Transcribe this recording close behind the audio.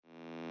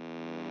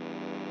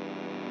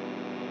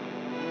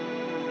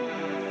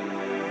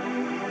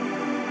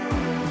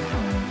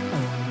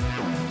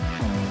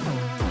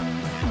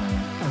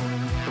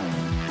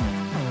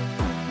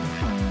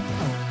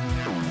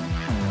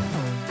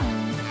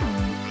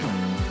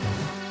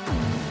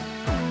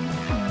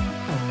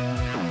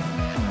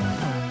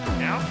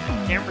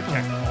camera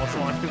checker also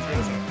on his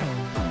resume.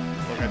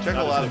 Look, I check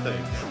a lot of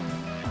things.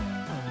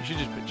 You should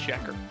just put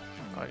checker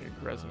on your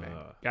resume.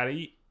 Gotta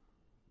eat.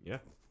 Yeah.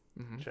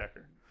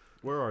 Checker.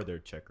 Where are there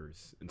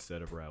checkers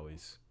instead of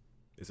rallies?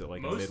 Is it like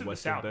a Most of the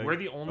Midwestern South. thing? We're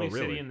the only really?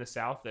 city in the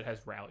South that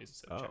has rallies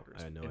instead of Oh, checkers.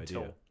 I had no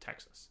until idea.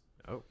 Texas.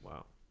 Oh,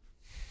 wow.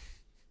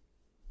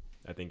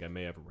 I think I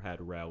may have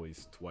had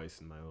rallies twice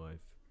in my life.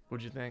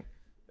 What'd you think?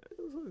 It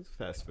was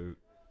fast food.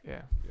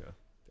 Yeah, Yeah.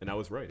 And I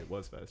was right. It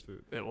was fast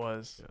food. it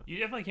was. Yeah. You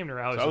definitely came to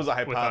rallies So that was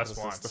a with us hypothesis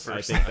once. the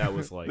first I think that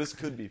was like This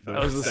could be the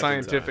That was the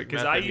second scientific time.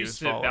 Because I method he used was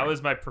to. That following.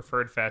 was my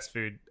preferred fast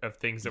food of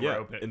things that were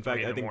open. In at fact,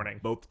 3 I in the think morning.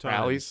 both times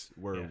Rallies?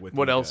 were Yeah. with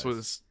What you else guys.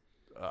 was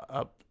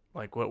up?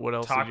 Like what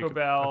else? did Taco you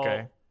Bell.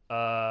 Okay.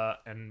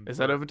 And Is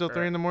that open till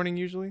 3 in the morning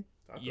usually?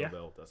 Taco Yeah.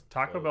 Bell doesn't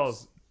Taco close.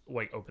 Bell's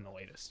like open the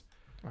latest,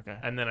 Okay.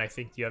 and then I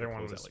think the other one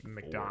close was at, like, 4.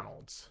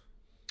 McDonald's.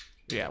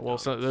 Yeah. Well,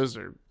 so those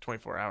are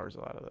 24 hours. A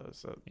lot of those.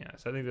 So Yeah,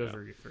 so I think those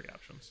are your 3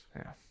 options.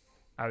 yeah.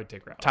 I would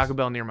take rallies. Taco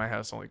Bell near my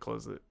house only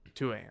closed at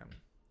 2 a.m.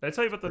 Did I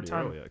tell you about the Pretty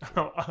time? early,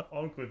 actually.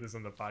 I'll include this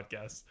in the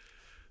podcast.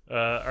 All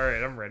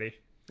right, I'm ready.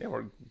 Yeah,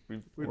 we've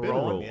We've been been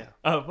rolling. rolling. Yeah.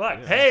 Oh fuck!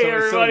 Yeah. Hey So-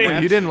 everybody! so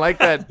You didn't like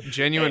that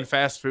genuine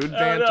fast food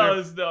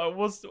banter? no,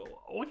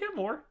 we'll get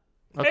more.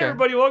 Okay. Hey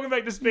everybody, welcome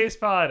back to Space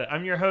Pod.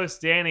 I'm your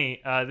host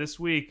Danny. This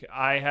week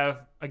I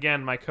have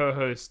again my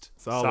co-host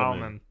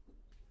Solomon.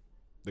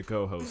 The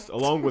co-host,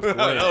 along with that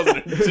was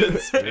Grant. an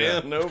intense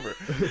span over.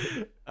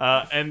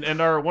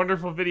 and our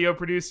wonderful video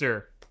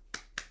producer.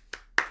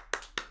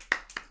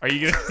 Are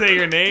you gonna say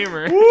your name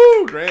or?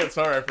 Woo, Grant.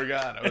 Sorry, I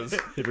forgot. I was.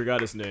 He forgot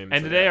his name.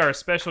 And so- today our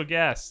special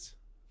guest.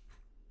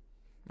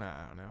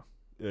 I don't know.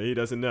 Yeah, he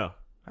doesn't know.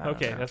 I don't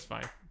Okay, know. that's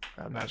fine.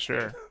 I'm not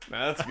sure.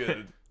 That's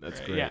good. That's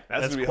Right, great. yeah.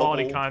 That's, That's gonna be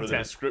quality helpful for the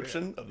content.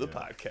 description of the Yeah.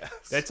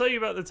 podcast. Did I tell you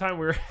about the time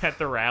we were at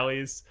the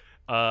rallies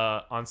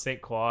on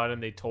St. Claude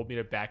and they told me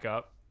to back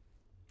up?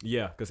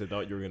 Yeah, because they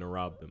thought you were gonna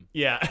rob them.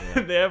 Yeah,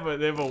 Yeah. they have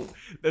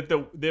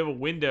a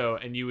window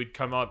and you would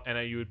come up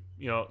and you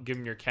would give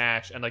them your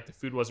cash and like the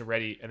food wasn't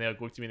ready and they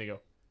like look to me and they go,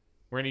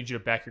 "We're gonna need you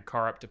to back your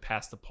car up to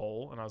pass the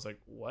pole." And I was like,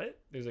 "What?"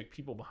 There's like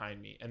people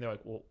behind me and they're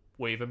like, "Well,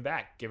 wave them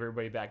back, give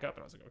everybody back up."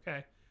 And I was like,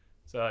 "Okay."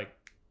 So I like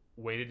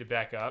waited to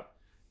back up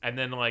and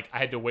then like I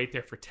had to wait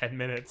there for 10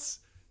 minutes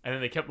and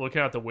then they kept looking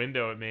out the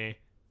window at me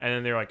and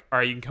then they're like, "All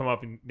right, you can come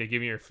up," and they give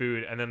me your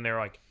food and then they're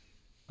like,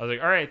 I was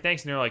like, "All right,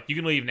 thanks," and they're like, "You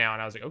can leave now."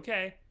 And I was like,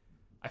 "Okay."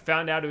 I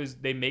found out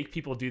they make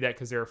people do that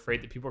because they're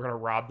afraid that people are going to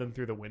rob them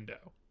through the window.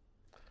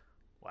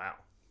 Wow.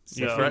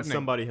 You So, think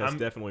somebody has I'm-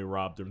 definitely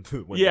robbed them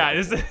through the window. yeah,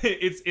 before.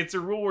 it's a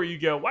rule where you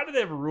go, why do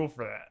they have a rule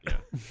for that?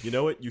 You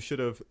know what? You should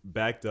have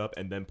backed up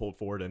and then pulled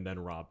forward and then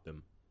robbed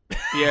them.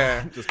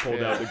 Yeah. Just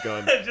pulled Yeah. out the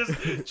gun.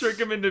 Just trick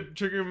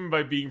them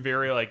by being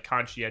very like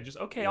conscientious.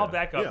 Okay, I'll Yeah.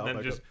 back up, Yeah, and I'll then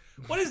back just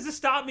what does this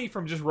stop me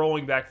from just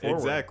rolling back forward?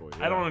 Exactly,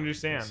 I don't yeah.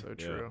 understand. So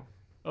true.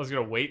 I was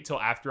gonna wait till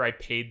after I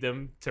paid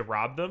them to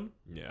rob them.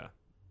 Yeah,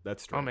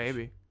 that's Oh, strange.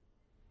 maybe.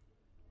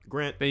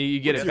 Grant, Then you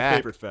get what's it your back.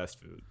 favorite fast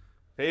food?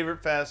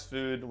 Favorite fast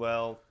food?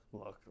 Well,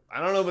 look, I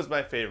don't know if it's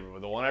my favorite,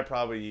 but the one I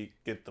probably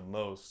get the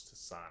most is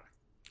Sonic.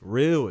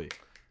 Really?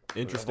 I've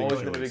Interesting always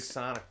been a big choice.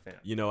 Sonic fan.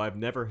 You know, I've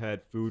never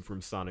had food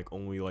from Sonic,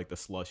 only like the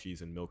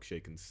slushies and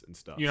milkshake and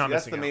stuff. You're not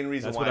That's missing the main out.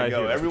 reason That's why what I I go.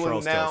 hear. That's what Everyone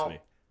Charles tells now, me.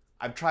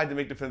 I've tried to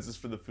make defenses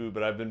for the food,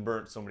 but I've been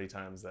burnt so many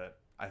times that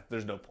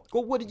there's no point.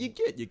 Well, what did you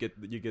get? You get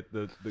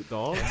the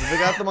dog? If they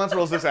got the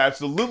mozzarella sticks, I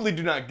absolutely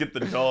do not get the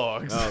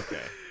dogs. Okay.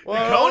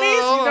 Well, Conies?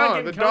 You're not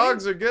getting the Conies?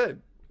 dogs are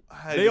good.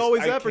 They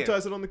always I can't.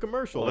 advertise it on the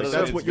commercial. Well, Like, it's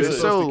that's what good. you're They're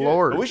supposed so to get.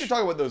 large. But we should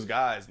talk about those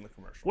guys in the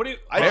commercial. What do you?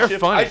 They're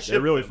funny. They're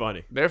really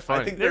funny. They're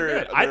funny. I think They're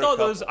good. they're I a thought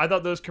couple.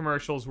 those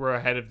commercials were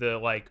ahead of the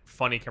like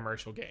funny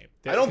commercial game.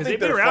 I don't 'Cause think they've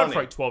been they're around funny. for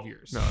like 12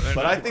 years. No, they're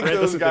But not. I think Grant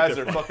those doesn't think guys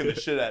they're are funny. fucking the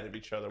shit out of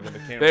each other when the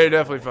camera. They're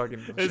definitely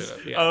fucking the It's- shit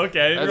up. Yeah. Oh, okay.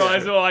 I didn't That's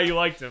realize true. why you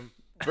liked them.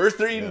 First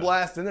they're eating Yeah.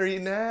 blast, then they're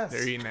eating ass.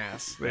 They're eating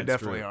ass. They That's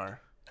definitely true.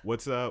 are.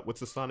 What's the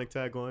Sonic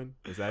tagline?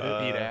 Is that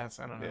it? Eat ass.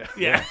 I don't know.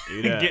 Yeah. Yeah.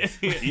 Eat ass.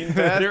 Eating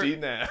fast, They're-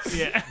 eating ass.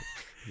 Yeah.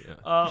 Yeah. Get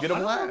a I don't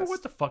remember blast.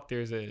 what the fuck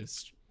theirs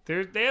is.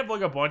 They have like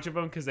a bunch of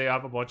them because they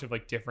have a bunch of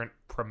like different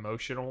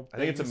promotional. I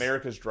think it's things.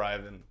 America's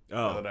Drive-In. Oh.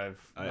 Now that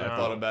I've I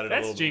thought about it a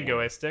That's little bit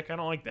more. jingoistic. I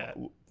don't like that.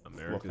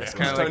 America's It's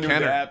kinda just like telling you what the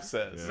Kenner. app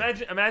says.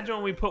 Yeah. Imagine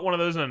when we put one of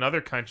those in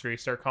another country,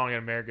 start calling it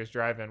America's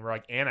Drive-In. We're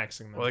like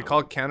annexing them. Well, they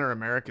call Kenner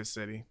America's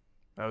City.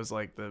 That was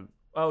like the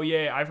Oh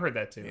yeah, I've heard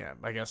that too. yeah.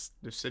 I guess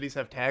do cities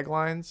have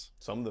taglines?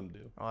 Some of them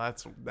do. Oh,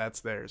 that's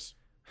theirs.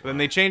 But then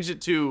they changed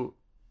it to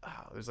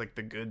there's like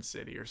the good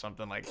city or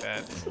something like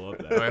that. I love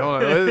that. Wait,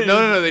 hold on.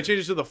 No. They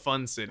changed it to the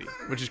fun city,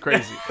 which is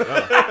crazy.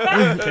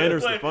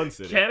 Kenner's the Wait, fun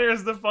city.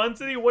 Kenner's the fun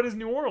city. What is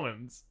New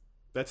Orleans?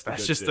 That's the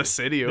That's good just city. the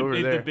city The over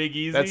big- there. the Big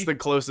Easy? That's the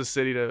closest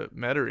city to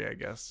Metairie, I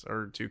guess,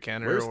 or to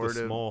Kenner. Where's or the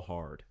to small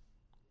hard?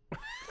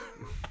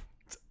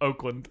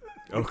 Oakland.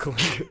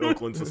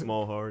 Oakland's a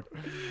small hard.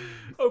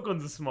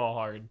 Oakland's a small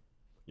hard.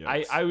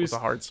 Yikes. I was. with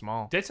a hard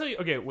small. Did I tell you?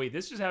 Okay, wait.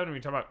 This just happened when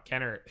we talking about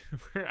Kenner.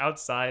 We're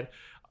outside.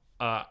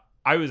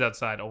 I was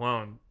outside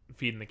alone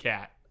feeding the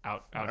cat.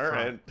 out All front.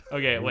 right.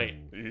 Okay, wait.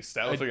 Are you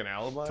establishing an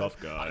alibi? Tough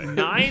guy.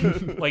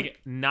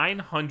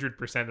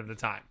 900% of the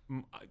time,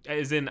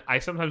 as in I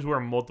sometimes wear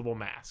multiple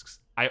masks.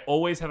 I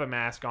always have a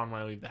mask on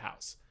when I leave the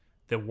house.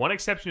 The one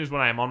exception is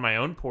when I am on my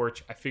own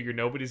porch. I figure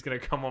nobody's gonna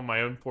come on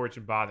my own porch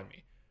and bother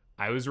me.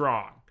 I was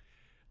wrong.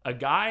 A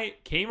guy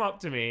came up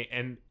to me,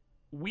 and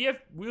we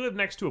live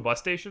next to a bus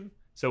station,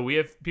 so we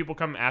have people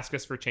come ask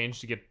us for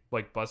change to get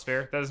like bus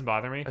fare. That doesn't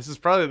bother me. This is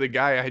probably the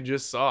guy I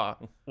just saw.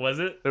 Was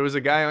it? There was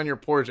a guy on your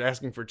porch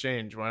asking for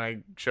change when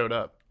I showed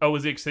up. Oh,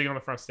 was he sitting on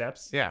the front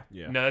steps? Yeah.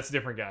 Yeah. No, that's a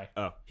different guy.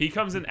 Oh. He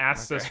comes and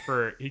asks us Okay.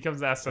 for. He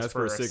comes and asks us That's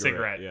for a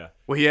cigarette. Yeah.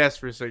 Well, he asked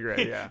for a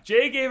cigarette. Yeah.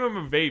 Jay gave him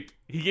a vape.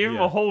 He gave him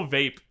Yeah. a whole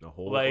vape. The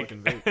whole Like,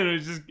 fucking vape. and it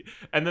was just,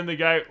 and then the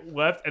guy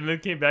left, and then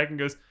came back and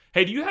goes,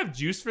 "Hey, do you have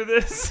juice for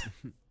this?"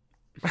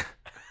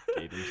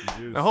 Gave him some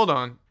juice. Now hold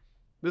on.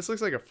 This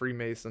looks like a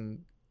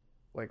Freemason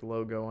like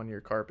logo on your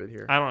carpet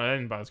here. I don't know. I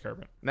didn't buy this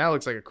carpet. Now it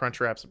looks like a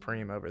Crunchwrap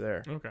Supreme over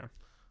there, Okay.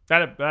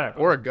 That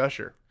or a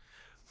Gusher.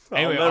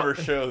 Anyway, I'll never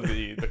show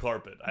the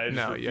carpet. I just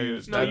No, yeah,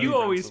 refuse. no, to that'd you be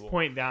always principled.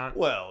 point down.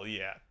 Well,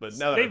 yeah, but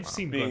now that They've I'm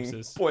seen being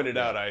glimpses. pointed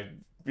out, I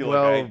feel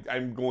Well, like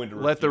I'm going to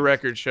Let the refuse.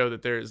 record show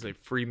that there is a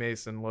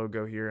Freemason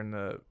logo here in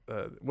the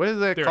what is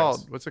that There called?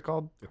 is. What's it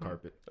called? The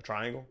carpet. A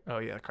triangle. Oh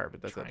yeah,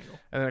 carpet. That's it. Triangle.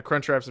 And then a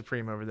Crunchwrap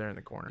Supreme over there in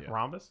the corner.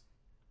 Rhombus.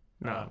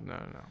 No.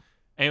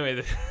 Anyway,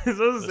 this, I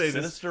was The say this.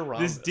 sinister This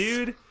rhombus.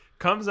 dude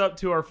comes up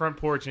to our front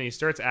porch and he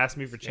starts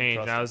asking me for change,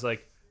 trust and I him. was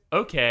like,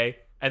 okay.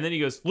 And then he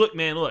goes, "Look,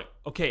 man, look.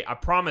 Okay, I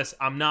promise,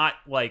 I'm not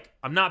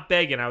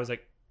begging." I was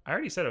like, "I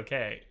already said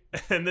okay."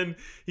 And then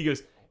he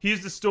goes,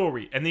 "Here's the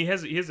story," and he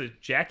has a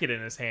jacket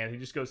in his hand. He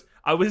just goes,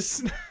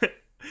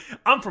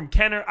 I'm from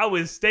Kenner. I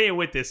was staying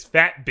with this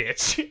fat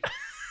bitch,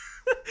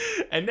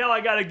 and now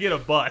I gotta get a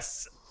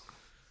bus.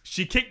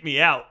 She kicked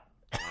me out."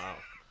 Wow.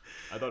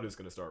 I thought he was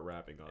gonna start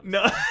rapping on.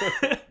 No,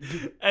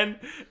 and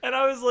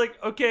I was like,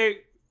 okay,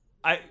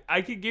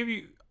 I could give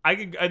you, I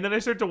could, and then I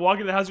start to walk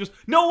into the house. He goes,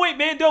 "No, wait,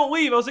 man, don't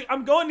leave." I was like,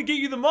 "I'm going to get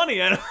you the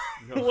money." I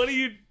don't, what are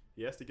you?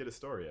 He has to get his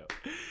story out.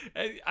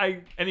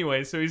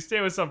 Anyway, so he's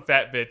staying with some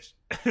fat bitch.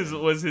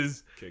 Was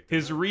his Kicked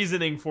him out.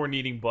 reasoning for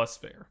needing bus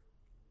fare.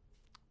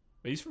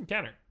 But he's from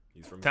Kenner.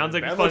 He's from Sounds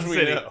like a That fun much we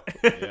city. know.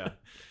 Yeah.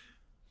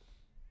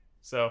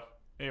 So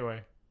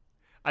anyway,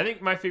 I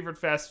think my favorite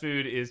fast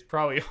food is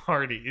probably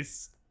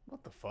Hardee's.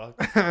 What the fuck?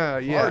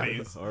 Yeah,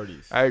 Hardee's.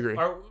 Hardee's. I agree.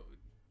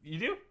 You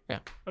do? Yeah.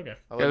 Okay. I Yeah,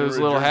 thought those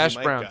you were a little Jersey hash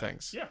Mike brown guy.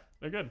 things. Yeah,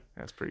 they're good.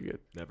 That's pretty good.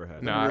 Never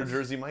had. No, I thought you were I- a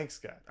Jersey Mike's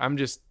guy.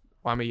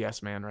 I'm a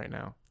yes man right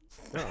now.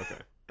 Oh, okay.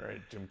 All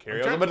right, Jim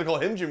Carrey. I was about to call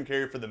him Jim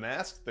Carrey for the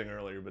mask thing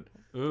earlier, but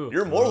Ooh.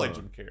 you're more like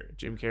Jim Carrey.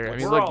 Jim Carrey. I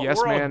mean, We're look, all, yes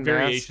we're all man. Mask.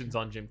 variations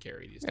on Jim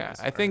Carrey these Yeah, days.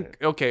 I think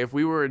okay. If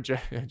we were a Jim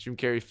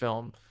Carrey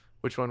film,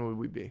 which one would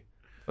we be?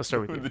 Let's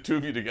start with With you. the two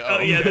of you to go. Oh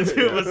yeah, the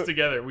two of us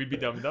together, we'd be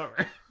Dumb and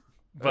Dumber.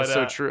 But That's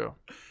so true.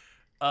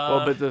 Uh,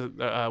 Well, but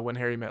the When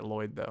Harry Met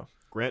Lloyd though.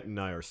 Grant and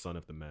I are son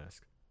of the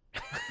mask.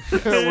 you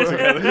know,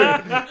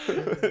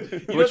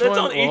 Which that's one-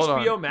 on hold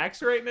HBO on.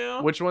 Max right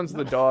now. Which one's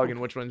the dog and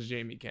which one's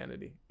Jamie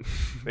Kennedy?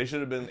 They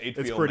should have been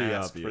HBO pretty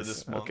Mask for obvious.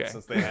 this month Okay.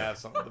 since they have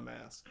some of the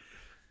mask.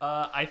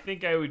 I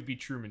think I would be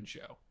Truman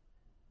Show.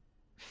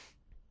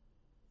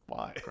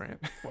 Why? Grant.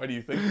 Why do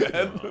you think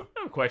that?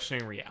 I'm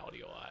questioning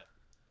reality a lot.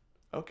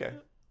 Okay.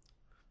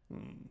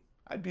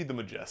 I'd be the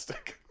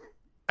Majestic.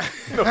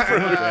 No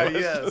further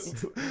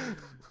questions.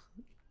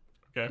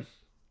 Okay,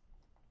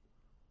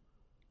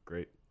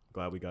 Great.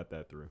 Glad we got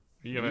that through.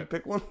 you You gonna?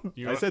 pick one?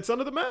 You I gonna said son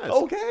of the mask.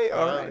 Okay,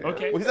 all right.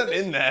 Okay. Well, he's not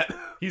in that.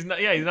 he's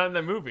not. Yeah, he's not in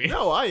that movie.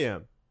 No, I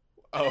am.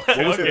 Oh, was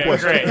the Okay,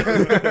 question?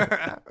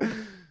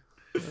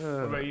 great.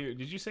 What about you?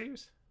 Did you say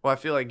yours? Well, I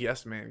feel like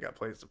Yes Man got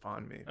placed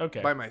upon me.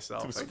 Okay. By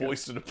myself. It was I guess.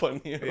 foisted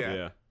upon you.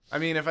 Yeah. I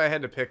mean, if I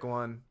had to pick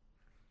one,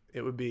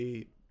 it would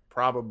be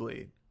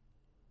probably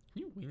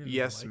You leaning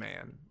Yes like-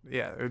 Man.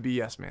 Yeah, it would be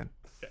Yes Man.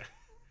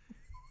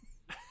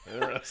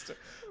 Interesting.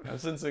 I'm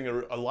sensing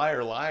a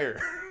liar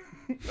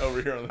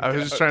over here on the I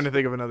was just couch. trying to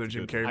think of another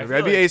Jim good. Carrey I movie. feel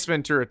I'd be like- Ace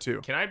Ventura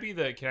too. Can I be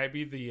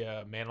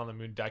the Man on the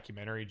Moon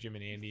documentary, Jim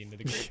and Andy into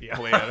the Great Beyond?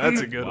 Oh, yeah,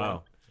 that's a good one.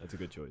 Wow. That's a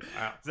good choice. Does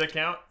that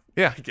count?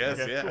 Yeah, I guess,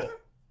 Okay, yeah. cool.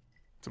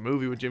 it's a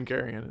movie with Jim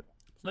Carrey in it.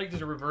 I'd like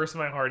to reverse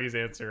my Hardee's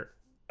answer.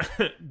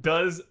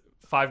 Does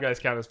Five Guys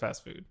count as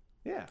fast food?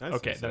 Yeah. I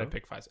Okay, think then I so.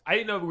 pick Five. I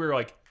didn't know if we were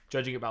like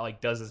judging about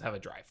like does this have a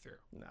drive-through?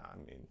 Nah, I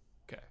mean,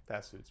 Okay.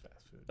 fast food's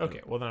fast food. Okay,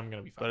 well then I'm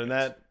gonna be Five But in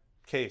Guys. that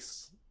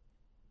case,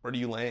 where do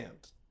you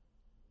land?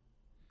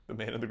 The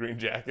man in the green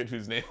jacket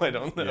whose name I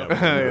don't know.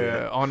 Yeah,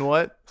 Yeah, on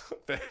what?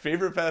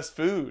 Favorite fast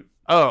food?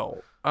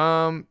 Oh,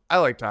 I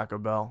like Taco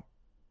Bell.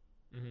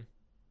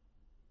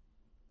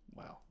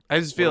 Wow. I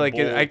just feel What a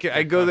like bold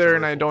I go there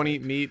and I controversial don't take.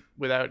 eat meat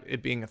without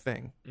it being a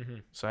thing. Mm-hmm.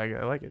 So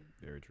I like it.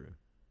 Very true.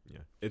 Yeah.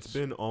 It's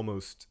been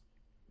almost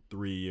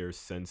 3 years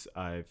since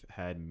I've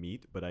had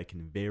meat, but I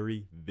can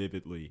very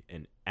vividly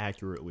and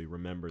accurately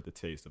remember the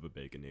taste of a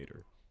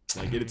Baconator.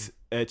 Like it's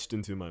etched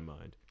into my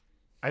mind.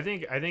 I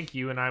think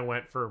you and I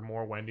went for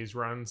more Wendy's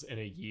runs in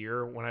a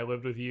year when I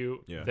lived with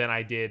you Yeah. than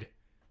I did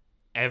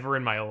ever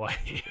in my life.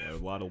 Yeah, a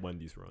lot of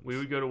Wendy's runs. We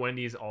would go to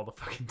Wendy's all the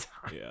fucking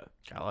time. Yeah.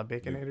 Got a lot of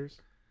Baconators.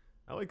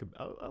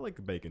 I like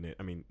a Baconator.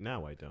 I mean,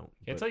 now I don't. I'll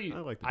but tell you, I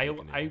like the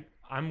Baconator.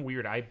 I'm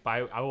weird. I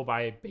will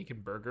buy a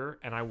bacon burger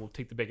and I will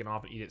take the bacon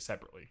off and eat it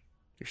separately.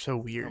 You're so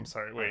weird. I'm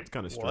sorry. Wait, It's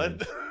kind of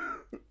what? strange.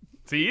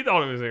 So you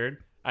thought it was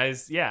weird.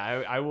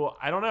 I will.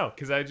 I don't know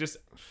because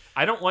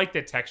I don't like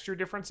the texture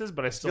differences,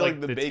 but I I still feel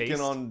like the the bacon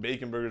taste. on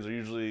bacon burgers are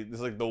usually this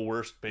is like the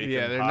worst bacon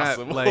Yeah, they're not,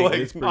 possible. like-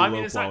 It's pretty Well, I mean,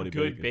 low it's not quality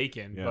good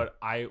bacon, Yeah. but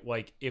I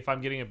like if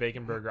I'm getting a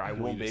bacon burger, I You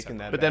will want eat it bacon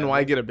that separately. But then bad.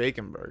 why get a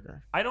bacon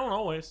burger? I don't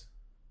always.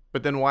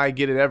 But then why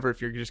get it ever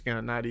if you're just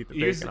gonna not eat the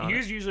Here's bacon? on it?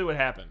 here's usually what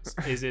happens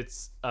is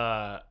it's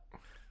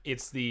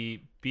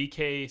the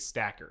BK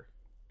stacker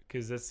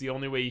because that's the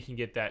only way you can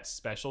get that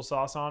special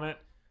sauce on it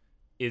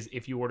is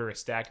if you order a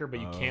stacker, but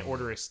you can't Oh.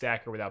 order a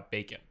stacker without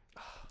bacon.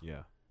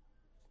 Yeah.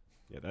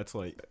 Yeah, that's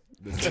like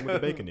the same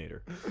with the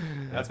Baconator.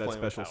 That's that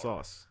playing with special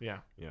power. sauce. Yeah.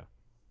 Yeah.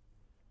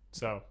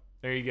 So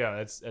there you go.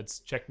 That's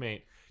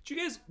checkmate. Did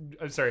you guys?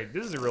 I'm sorry.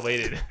 This is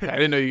related. I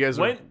didn't know you guys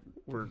When-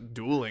 were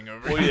dueling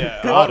over. Well, here.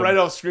 yeah, Got him. right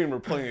off screen we're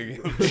playing a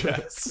game of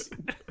chess.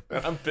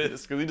 And I'm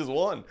pissed because he just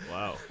won.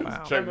 Wow.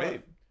 Wow.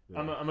 Checkmate.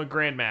 I'm a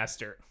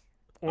grandmaster,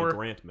 A or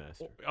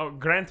Grantmaster.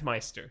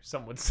 Grandmeister.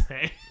 Some would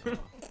say.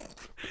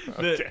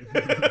 Okay.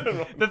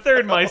 The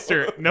third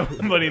Meister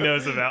nobody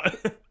knows about.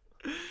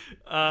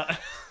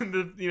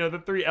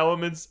 The three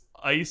elements: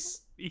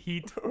 ice,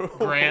 heat,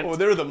 Grant. Oh,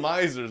 they're the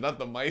misers, not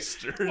the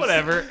meisters.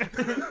 Whatever.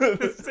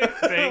 The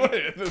same thing.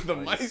 Wait, the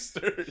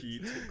Meister.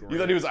 Heat, You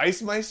thought he was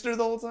Ice Meister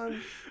the whole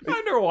time?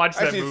 I never watched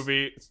that Actually, it's-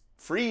 movie.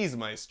 Freeze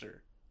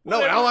Meister. No,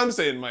 Whatever. now I'm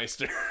saying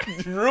Meister.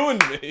 You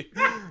ruined me.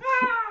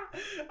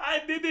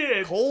 I did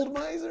it. Cold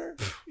Miser?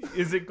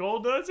 Is it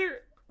Gold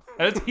Desert?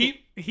 That's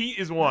heat. Heat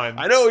is one.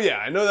 I know, yeah,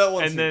 I know that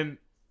one. And then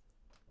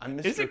I'm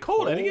Mr. is it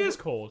cold? I think it is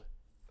cold.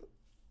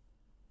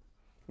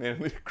 Man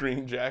with a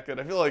green jacket.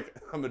 I feel like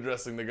I'm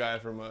addressing the guy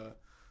from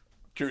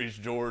Curious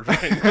George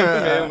right now. The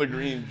man with the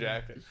green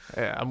jacket.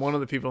 Yeah, I'm one of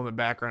the people in the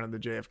background of the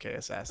JFK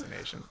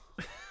assassination.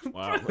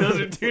 Wow. Those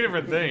are two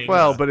different things.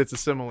 Well, but it's a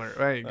similar.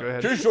 Right, go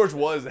ahead. Curious George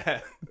was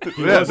that.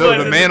 Yeah, was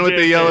the in man the with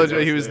the JFK yellow.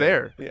 assassination. He was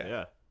there. Yeah.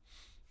 Yeah.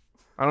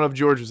 I don't know if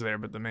George was there,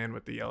 but the man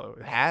with the yellow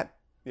hat.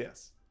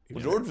 Yes.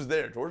 Well, George was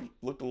there. George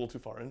looked a little too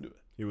far into it.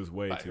 He was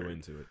way I too heard.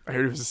 into it. I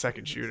heard he was a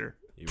second shooter,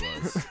 He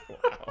was.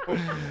 Wow.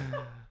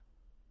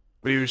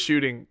 but he was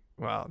shooting.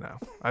 Well, no,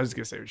 I was just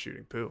gonna say he was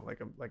shooting poo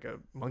like a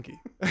monkey,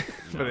 but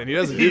then he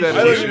doesn't do that.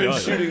 I in thought the he show.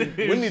 was shooting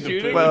He was Winnie the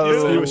shooting- Pooh. Well,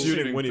 You said he was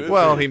shooting Winnie the Pooh.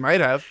 Well, he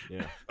might have.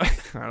 Yeah.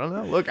 I don't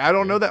know. Look, I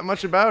don't know that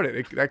much about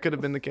it. That could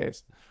have been the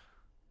case.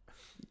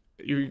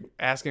 You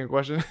asking a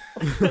question?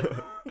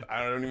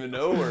 I don't even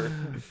know where.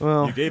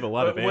 Well, You gave a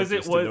lot of What was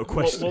answers it? to no What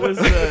questions. was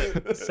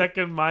the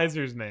second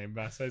miser's name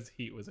besides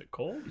heat? Was it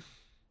cold?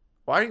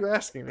 why are you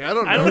asking me? I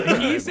don't know. I don't. I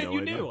He have said no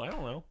you idea. knew. I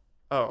don't know.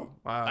 Oh,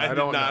 I don't.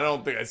 don't. I know.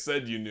 don't think I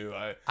said you knew.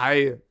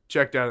 I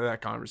checked out of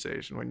that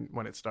conversation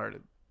when it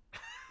started.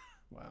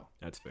 Wow.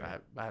 That's fair.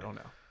 I don't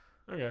know.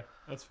 Okay,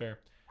 that's fair.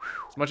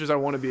 As much as I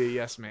want to be a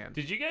yes man.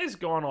 Did you guys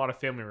go on a lot of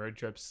family road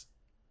trips?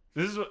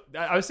 This is what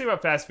I was thinking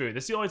about fast food.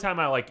 This is the only time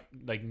I like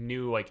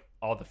knew like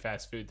all the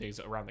fast food things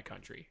around the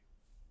country.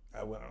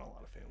 I went on a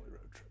lot of family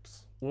road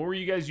trips. What were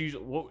you guys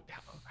usually?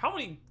 How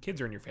many kids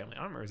are in your family?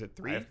 I don't remember. Is it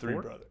three? I have three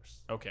 4?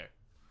 brothers. Okay.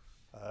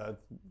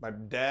 My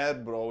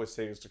dad would always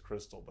take us to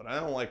Crystal, but I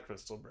don't like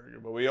Crystal Burger.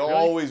 But we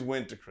always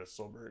went to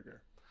Crystal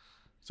Burger.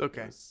 It's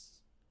okay.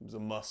 It was a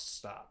must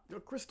stop. You know,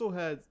 Crystal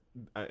had,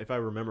 if I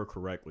remember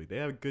correctly, they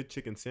have good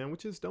chicken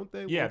sandwiches, don't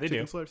they? Yeah, With they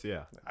chicken do. Flips?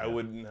 Yeah. I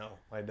wouldn't know.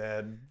 My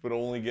dad would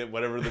only get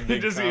whatever the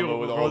big Just combo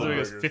with all rolls the over,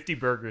 he burgers. goes 50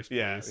 burgers. Please.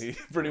 Yeah, he,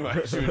 pretty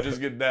much. He would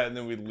just get that, and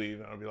then we'd leave,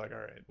 and I'd be like, all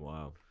right.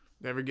 Wow.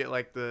 You ever get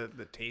like the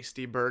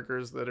tasty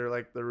burgers that are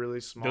like the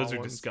really small Those are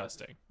ones?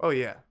 disgusting. Oh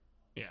yeah,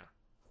 Yeah.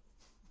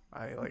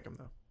 I like them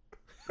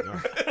though. No.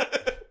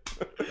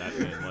 That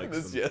man likes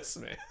This them. yes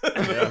man.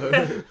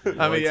 Yeah. He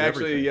I mean, likes actually, a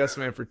everything. yes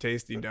man for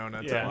tasty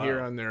donuts. Yeah. I'm here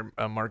on their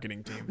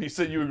marketing team. You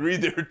said you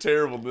agreed they were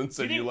terrible, then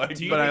said you liked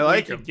do you them. But I think like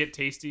we could 'em. get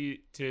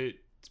Tasty to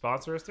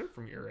sponsor us? They're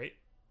from here, right?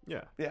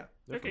 Yeah. Yeah.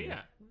 Okay, definitely.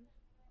 yeah.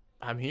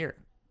 I'm here.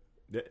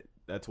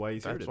 That's why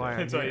he's here That's today. why I'm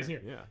That's why here. he's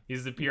here. Yeah.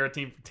 He's the PR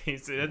team for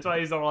Tasty. That's why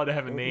he's not allowed to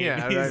have a name.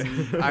 Yeah,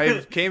 He's-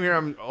 I came here.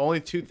 I'm only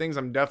two things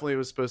I'm definitely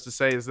was supposed to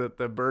say is that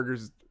the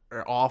burgers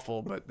are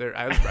awful, but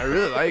I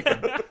really like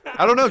them.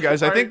 I don't know,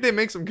 guys. I Our- think they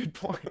make some good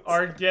points.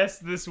 Our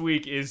guest this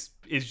week is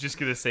just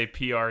gonna say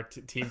PR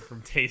team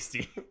from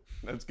Tasty.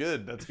 That's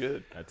good. That's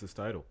good. That's his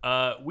title.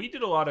 We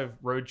did a lot of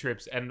road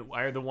trips, and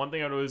the one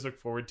thing I'd always look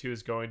forward to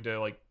is going to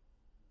like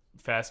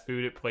fast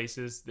food at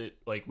places that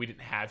like we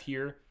didn't have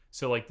here.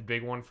 So like the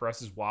big one for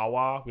us is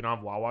Wawa. We don't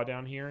have Wawa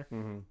down here,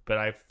 Mm-hmm. but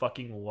I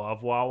fucking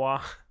love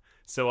Wawa.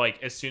 So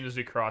like as soon as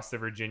we cross the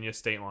Virginia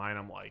state line,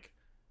 I'm like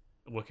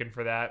looking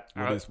for that.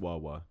 What is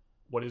Wawa?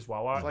 What is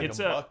Wawa? It's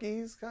like a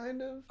Buc-ee's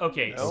kind of.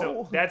 Okay, so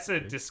No? that's a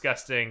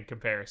disgusting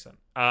comparison.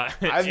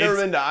 I've never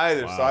been to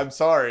either, so Wow. I'm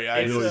sorry.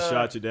 I It's, He really just,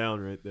 shot you down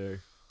right there.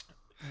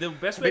 the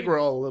best I way. think we're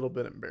all a little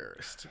bit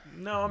embarrassed.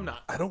 No, I'm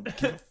not. I don't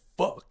give a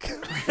fuck.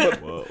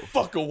 Whoa.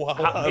 Fuck a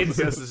Wawa. It's,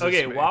 This is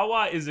okay, just me.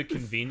 Wawa is a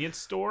convenience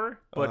store,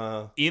 but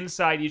Uh-huh.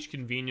 inside each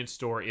convenience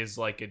store is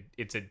like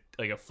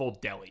a full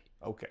deli.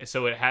 Okay.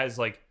 So it has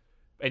like,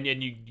 and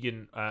you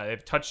can they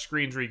have touch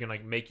screens where you can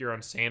like make your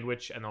own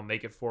sandwich and they'll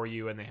make it for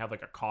you, and they have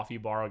like a coffee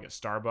bar like at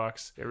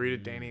Starbucks. They read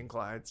it Danny and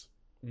Clyde's.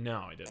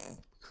 No, I didn't.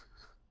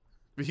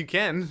 But you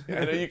can.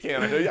 I know you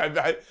can. I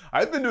know.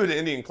 I've been to an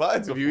Danny and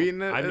Clyde's. Have you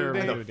eaten it? I've never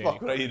Danny? been What to the a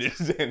fuck would I eat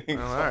at Danny and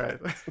Oh, all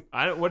Clyde's? right.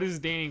 I don't. What is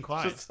Danny and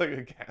Clyde? Just like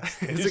a gas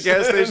station. It's a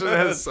gas station that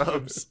has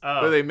subs.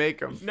 Oh. Where they make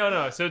them.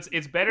 No. So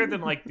it's better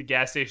than like the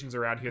gas stations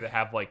around here that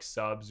have like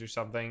subs or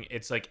something.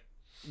 It's like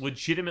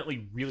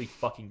legitimately really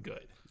fucking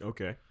good.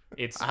 Okay.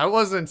 It's. I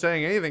wasn't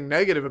saying anything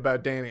negative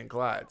about Danny and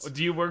Clyde's.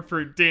 Do you work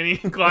for Danny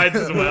and Clyde's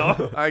as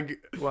well? I They're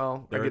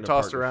get in a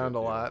tossed around a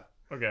partnership, yeah. lot.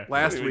 Okay.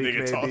 Last Maybe week, they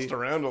get maybe. tossed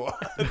around a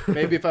lot.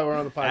 Maybe if I were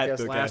on the At podcast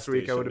the last gas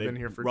week, I station, would have they been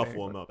here for ruffle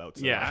Danny. them up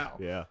outside. Yeah.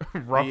 Yeah.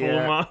 Ruffle Yeah.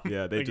 them up.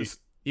 Yeah. They Like,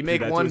 just You do make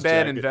that to one his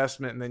bad jacket.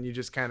 investment, and then you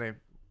just kind of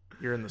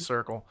you're in the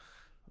circle.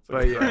 It's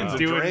But like yeah. it's a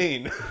Doing-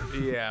 drain.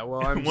 Yeah,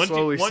 well, I'm one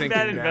slowly bad sinking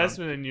down.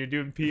 investment, and you're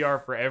doing PR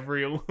for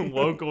every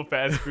local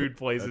fast food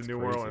place in That's New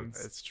crazy.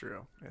 Orleans. It's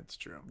true. It's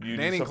true. You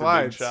Danny do and stuff for Big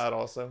Clyde's. Shot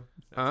also.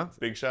 Huh?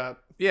 Big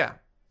Shot. Yeah.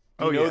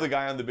 Do you know yeah. the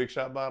guy on the Big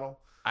Shot bottle?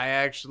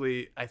 I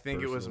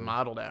think it was Personally.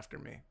 modeled after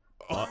me.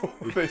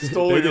 They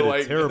stole They your did a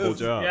likeness. terrible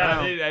job. Yeah,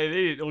 Wow.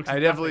 it looks I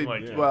nothing definitely.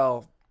 like Yeah.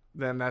 Well,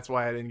 then that's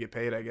why I didn't get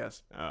paid, I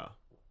guess. Oh.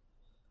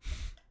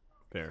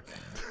 Fair.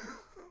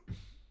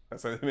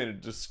 That's why they made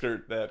it just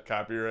skirt that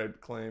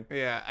copyright claim.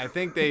 Yeah, I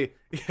think they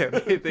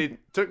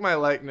took my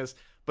likeness,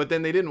 but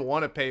then they didn't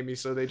want to pay me,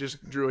 so they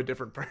just drew a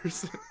different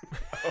person.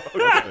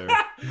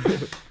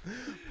 That's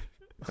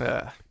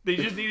fair. They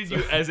just needed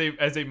you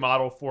as a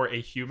model for a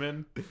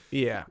human,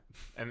 Yeah.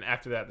 and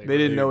after that They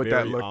didn't know what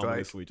that very looked like.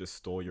 ominously just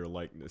stole your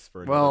likeness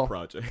for Well- another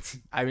project.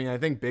 I mean, I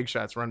think Big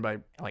Shot's run by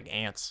like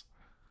ants.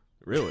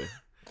 Really?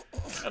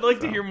 I'd like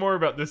to hear more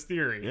about this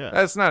theory. Yeah.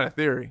 That's not a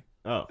theory.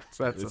 Oh,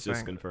 So that's it's the just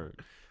thing. confirmed.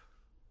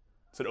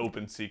 It's an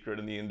open secret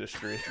in the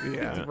industry.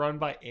 Yeah. It's run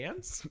by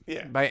ants.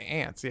 Yeah. By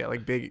ants. Yeah,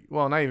 like big.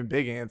 Well, not even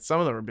big ants. Some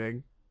of them are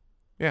big.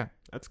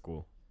 That's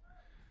cool.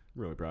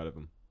 I'm really proud of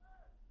them.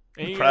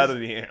 And you Proud guys-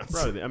 of the ants.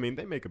 Proud of them. I mean,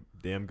 they make a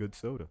damn good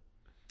soda.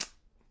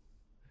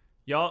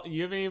 y'all.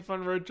 You have any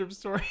fun road trip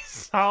stories,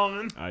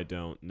 Solomon? I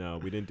don't know.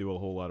 We didn't do a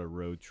whole lot of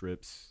road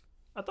trips.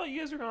 I thought you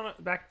guys were going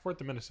back and forth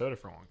to Minnesota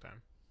for a long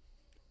time.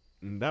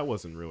 That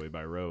wasn't really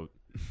by road.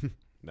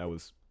 That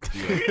was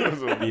It was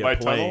via by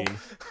tunnel. plane.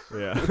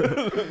 Yeah.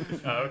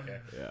 Oh, okay.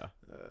 Yeah.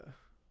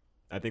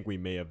 I think we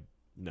may have.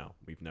 No,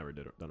 we've never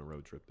done a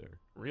road trip there.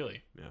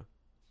 Really?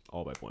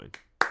 All by plane.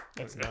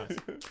 That's nice.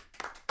 All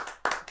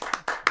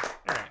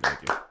right.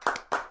 Thank you.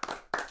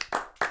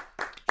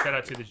 Shout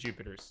out to the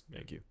Jupiters.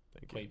 Thank you.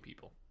 Thank you. Plane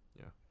people.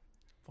 Yeah.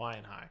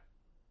 Flying high.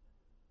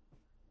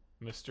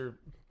 Mr.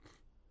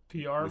 PR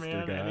Mr.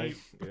 man. Guy. Any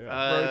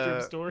Yeah. road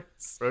trip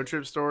stories? Road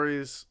trip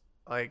stories.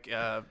 Like,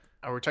 are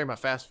we talking about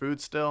fast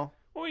food still?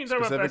 Well, we can talk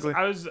about fast.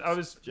 Specifically? I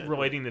was Generally.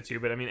 relating the two,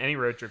 but I mean, any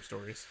road trip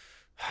stories.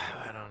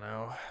 I don't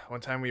know.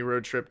 One time we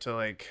road trip to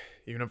like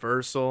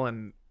Universal,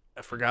 and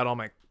I forgot all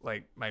my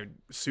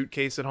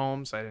suitcase at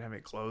home, so I didn't have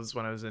any clothes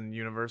when I was in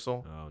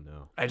Universal. Oh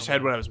no. I just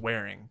had what I was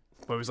wearing,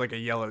 but it was like a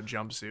yellow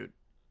jumpsuit.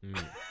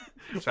 Mm.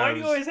 So Why I do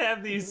you was- always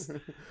have these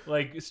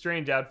like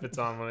strange outfits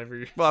on whenever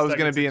you're? Well, I was stuck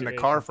gonna be in the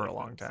car situations for a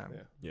like long this? time.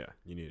 Yeah. Yeah.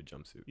 You need a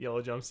jumpsuit.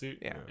 Yellow jumpsuit.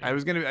 Yeah, Yeah. I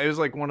was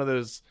like one of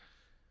those.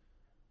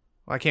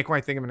 Well, I can't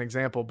quite think of an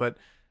example, but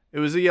it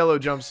was a yellow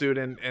jumpsuit,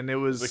 and it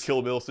was The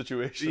Kill Bill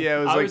situation. yeah, it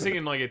was I like was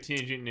thinking like a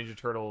Teenage Mutant Ninja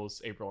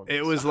Turtles April.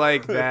 it was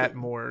like that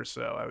more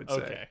so. I would say.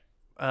 okay.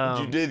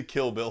 You did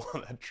Kill Bill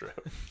on that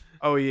trip.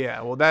 Oh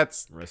yeah, well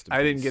that's. Rest in I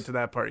didn't peace. get to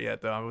that part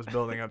yet though. I was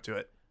building up to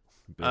it.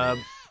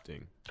 Building.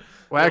 Well,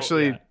 Well,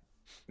 actually, yeah.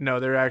 no,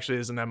 there actually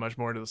isn't that much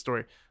more to the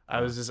story.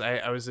 I was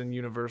in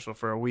Universal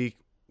for a week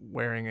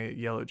wearing a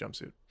yellow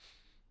jumpsuit.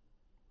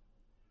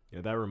 Yeah,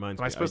 that reminds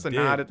Am me. I supposed to did-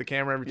 nod at the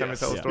camera every time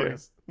Yes, I tell a yeah. story?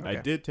 yes. I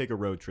Okay. did take a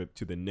road trip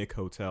to the Nick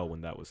Hotel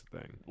when that was a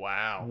thing.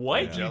 Wow.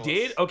 What I'm you jealous.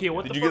 did? Okay,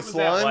 what Did the you fuck get was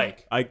that slime?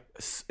 like?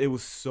 It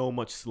was so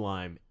much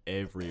slime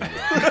everywhere.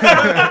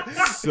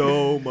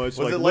 So much. Was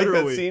like it like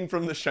literally. that scene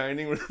from The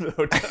Shining where the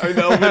hotel, or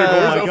the elevator Oh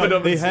doors my opened God,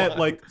 up they and had slime?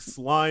 like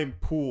slime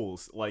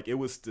pools. Like it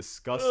was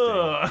disgusting.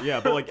 Ugh.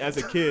 Yeah, but like as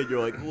a kid, you're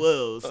like,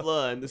 whoa,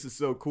 slime! This is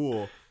so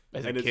cool.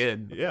 As And a it's-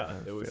 kid, yeah,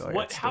 I it was. feel like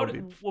What? it'd How still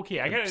did? be- Okay,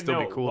 I gotta still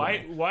be know cool to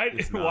me. why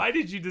It's not. why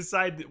did you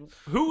decide?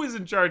 Who was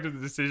in charge of the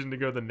decision to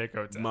go to the Nick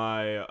Hotel?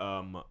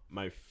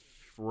 My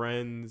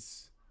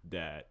friend's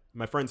dad,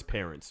 my friend's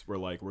parents were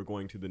like, we're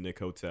going to the Nick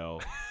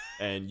Hotel,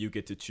 and you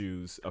get to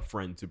choose a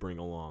friend to bring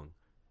along,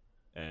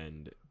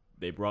 and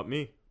they brought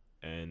me,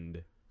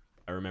 and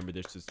I remember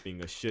there just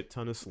being a shit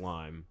ton of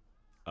slime.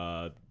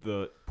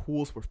 The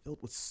pools were filled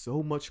with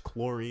so much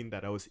chlorine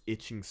that I was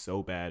itching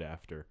so bad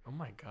after. Oh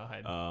my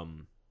god.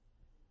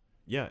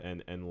 Yeah,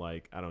 and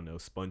like, I don't know,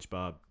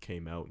 SpongeBob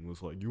came out and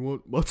was like, you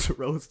want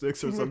mozzarella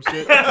sticks or some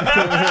shit?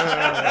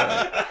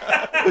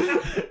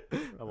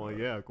 I'm like,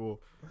 yeah, cool.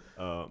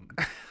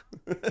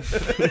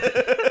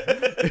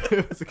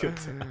 It was a good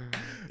time.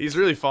 He's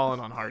really fallen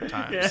on hard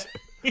times.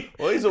 Yeah.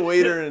 Well, he's a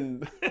waiter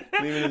and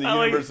even in the I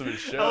like- universe of his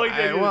show. I like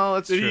that, well,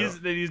 that's that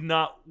true. he's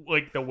not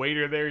like the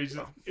waiter there. He's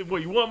just,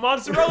 what, you want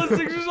mozzarella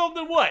sticks or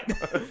something? What?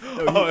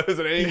 Oh, it was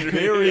an angry.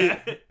 Very, Yeah.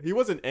 he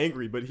wasn't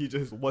angry, but he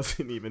just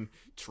wasn't even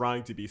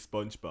trying to be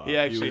SpongeBob. He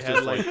actually was had,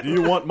 just like- do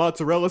you want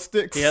mozzarella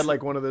sticks? He had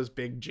like one of those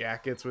big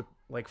jackets with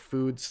like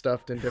food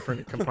stuffed in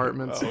different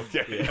compartments. Oh,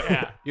 okay.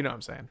 Yeah. You know what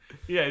I'm saying?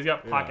 Yeah, he's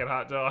got pocket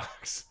hot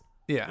dogs.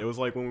 Yeah. It was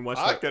like when we watched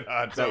Pocket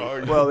hot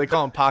dog. Well, they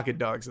call them pocket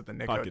dogs at the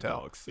Nick Pocket Hotel.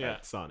 Dogs Yeah.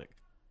 at Sonic.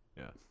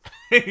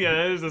 Yeah,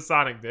 that is a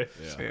Sonic dish.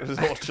 Yeah. His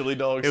whole chili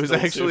dog. It was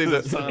still actually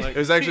suits the Sonic. it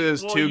was actually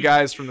those Well, two you-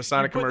 guys from the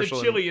Sonic You put commercial.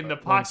 the chili in the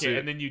one pocket suit.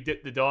 and then you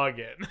dip the dog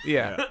in.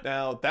 Yeah.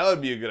 Now that would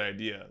be a good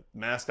idea.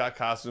 Mascot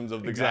costumes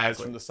of the guys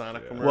Exactly. from the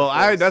Sonic commercials.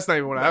 Well, that's not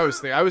even what I was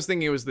thinking. I was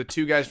thinking it was the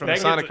two guys from That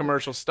the Sonic gets-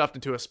 commercial stuffed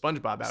into a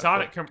SpongeBob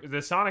outfit.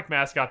 The Sonic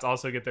mascots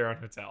also get their own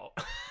hotel.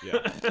 Yeah.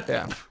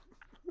 Yeah.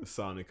 The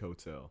Sonic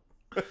Hotel.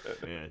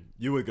 Man,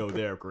 you would go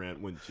there,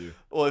 Grant, wouldn't you?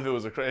 Well, if it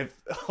was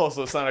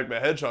also Sonic the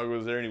Hedgehog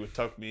was there and he would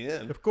tuck me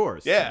in. Of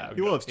course. Yeah. He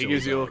loves He chili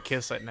gives you a little dogs.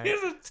 kiss at He night.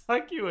 doesn't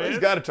tuck you in. He's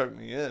got to tuck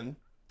me in.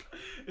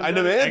 Is I that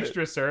demand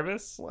extra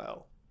service.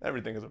 Well,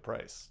 everything has a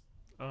price.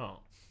 Oh,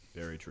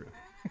 Very true.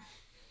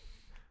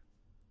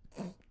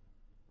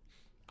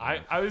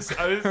 I was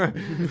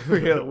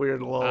We had a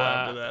weird lull Uh,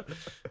 after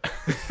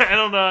that. I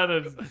don't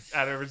know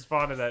how to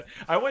respond to that.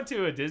 I went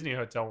to a Disney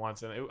hotel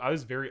once and I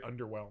was very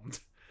underwhelmed.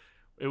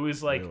 It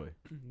was like Really?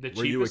 the cheapest.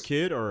 Were you a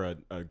kid or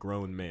a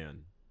grown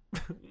man?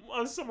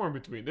 Well, somewhere in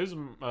between. This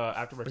was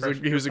after my He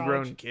freshman was a year of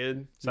grown college.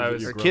 kid. So I He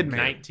was was a a kid grown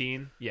man.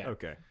 19. Yeah.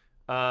 Okay.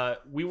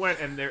 We went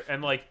and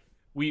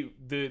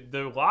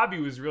the lobby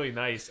was really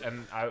nice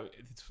and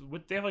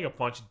they have like a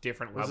bunch of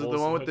different Was levels. it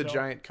the one of with the hotel.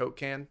 giant Coke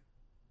can?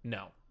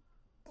 No,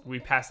 we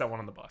passed that one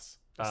on the bus.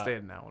 I stayed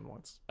in that one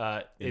once.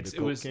 In It the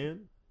Coke was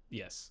can?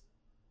 yes.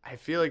 I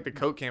feel like the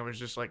Coke can was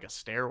just like a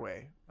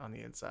stairway on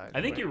the inside.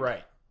 I think you're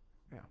right.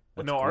 Yeah.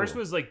 But That's no, ours cool.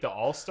 was like the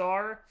All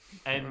Star,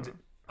 and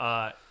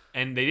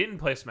they didn't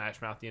play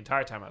Smash Mouth the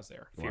entire time I was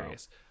there. Wow.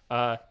 Furious.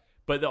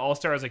 But the All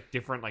Star has like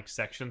different like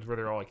sections where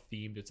they're all like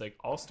themed. It's like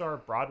All Star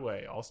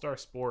Broadway, All Star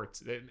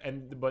Sports,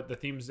 but the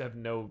themes have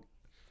no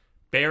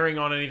bearing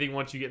on anything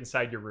once you get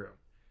inside your room.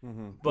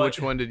 Mm-hmm. But Which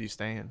one did you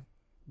stay in?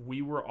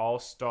 we were All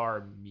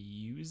Star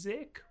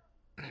Music.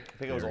 I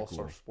think it was Very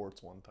All-Star cool.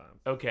 Sports one time.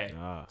 Okay.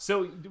 Ah.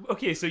 So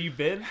you've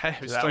been. I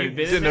was that like, one- you been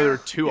in didn't know there? there were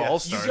two Yeah. All You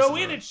Stars. go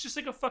in, it's just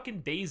like a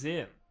fucking Days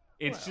Inn.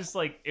 It's Wow. just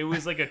like it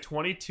was like a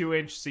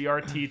 22-inch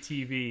CRT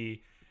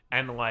TV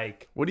and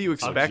like What do you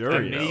expect? a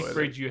Luxurious. mini though, is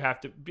fridge. You have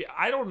to be.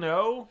 I don't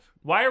know.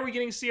 Why are we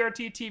getting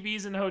CRT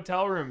TVs in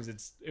hotel rooms?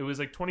 It was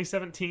like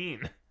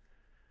 2017.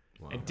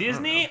 Wow. And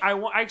Disney,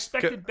 I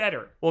expected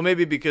better. Well,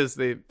 maybe because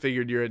they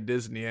figured you're at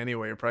Disney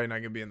anyway. You're probably not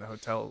gonna be in the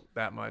hotel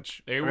that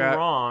much. They were Yeah.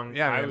 wrong.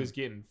 yeah, I man. was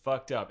getting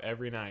fucked up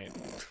every night.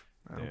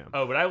 Damn.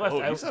 Oh, but I left.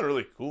 Oh, you sound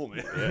really cool,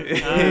 man. pretty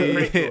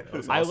cool. That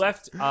was I awesome.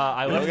 left.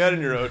 I You left. got in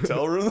your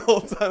hotel room the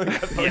whole time. And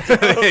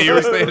got Yeah. You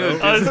were staying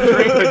in I was a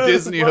drinking-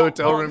 Disney Well,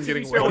 hotel well, room to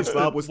getting be fair, wasted.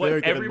 SpongeBob was what there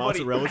getting everybody-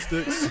 mozzarella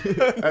sticks.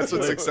 That's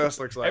what success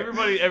looks like.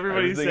 Everybody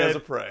Everything said. has a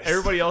price.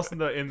 Everybody else in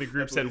the group That's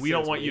what said, he "We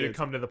don't says want when you he to is.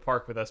 come to the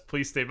park with us.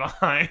 Please stay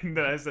behind." And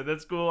I said,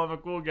 "That's cool. I'm a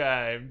cool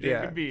guy. I'm drinking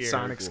Yeah, beer."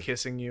 Sonic's Cool.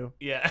 kissing you.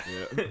 Yeah,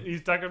 Yeah.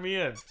 he's tucking me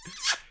in.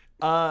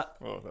 Oh,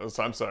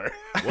 I'm sorry.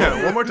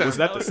 Yeah, one more time. Was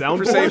that the for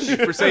soundboard? safety?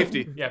 For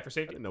safety. Yeah, for I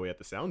safety. didn't know we had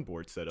the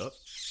soundboard set up.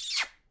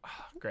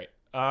 Great.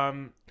 I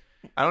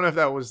don't know if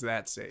that was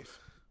that safe.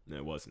 No,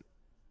 it wasn't.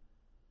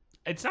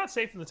 It's not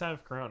safe in the time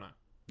of Corona.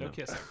 No No.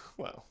 kissing.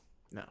 Well,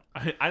 No.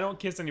 I don't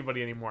kiss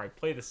anybody anymore. I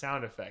play the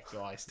sound effect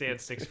while I stand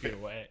 6 feet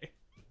away.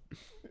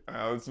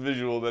 it's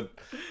visual that.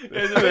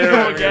 It's a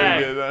visual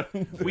gag.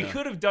 We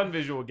could have done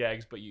visual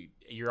gags, but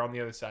you're on the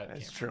other side of the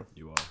That's camera. true.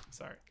 You are.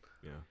 Sorry.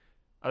 Yeah.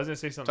 I was gonna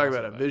say something. Talk else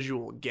about a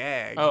visual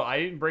gag. Oh, I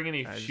didn't bring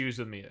any I just shoes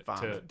with me to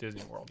vomit.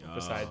 Disney World. Ah.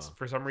 Besides,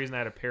 for some reason, I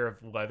had a pair of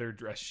leather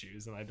dress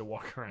shoes, and I had to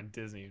walk around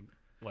Disney in,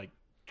 like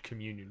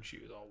communion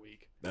shoes all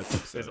week. That's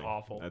upsetting.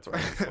 awful. That's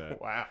really sad.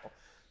 Wow.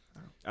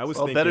 I was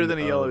well, thinking better than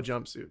a yellow of-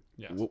 jumpsuit.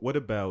 Yes. What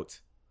about?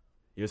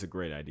 Here's a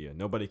great idea.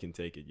 Nobody can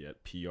take it yet.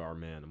 PR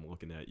man, I'm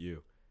looking at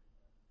you.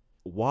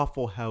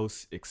 Waffle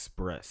House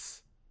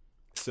Express.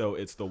 So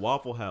it's the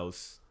Waffle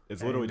House.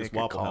 It's And literally you just make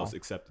a Waffle call. House,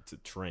 except it's a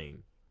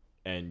train,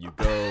 and you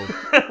go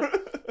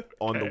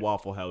on the Okay.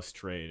 Waffle House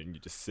train, and you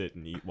just sit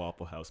and eat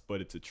Waffle House, but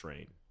it's a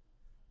train.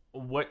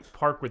 What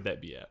park would that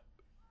be at?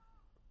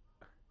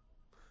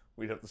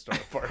 We'd have to start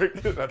a park.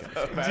 Do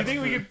you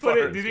think we could put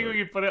it? Do you think we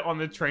could put it on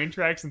the train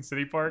tracks in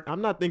City Park?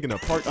 I'm not thinking a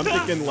park. I'm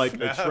thinking like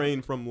a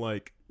train from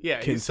like Yeah,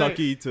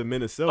 Kentucky to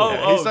Minnesota.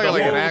 Oh, he's talking the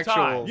like an whole actual.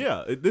 time.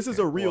 Yeah, this is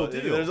a real Well,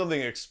 deal. There's something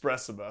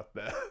express about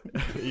that.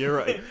 You're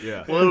right.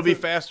 Yeah. Well, it'll be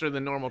faster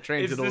than normal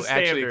trains. It's It'll the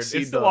actually standard.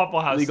 exceed It's the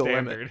Waffle House legal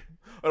standard. limit.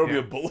 It'll be Yeah.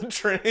 a bullet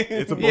train.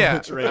 It's a bullet Yeah,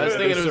 train. I was They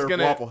thinking it was serve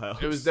gonna. Waffle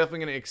House. It was definitely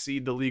gonna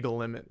exceed the legal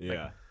limit. Like,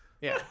 Yeah.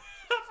 yeah.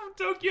 From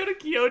from Tokyo to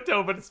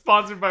Kyoto, but it's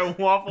sponsored by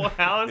Waffle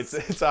House.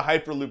 It's a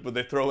Hyperloop, but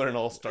they throw in an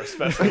All-Star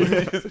special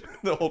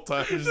the whole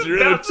time. Just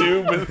you're in a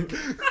tube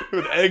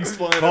with eggs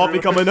flying. Coffee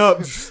everywhere. coming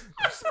up.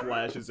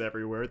 Splashes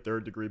everywhere.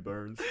 3rd-degree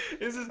burns.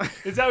 This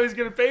is how he's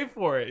gonna pay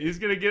for it. He's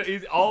gonna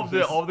get all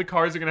of the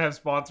cars are gonna have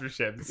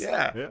sponsorships.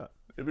 Yeah, Yeah.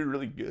 it'd be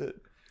really good.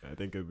 I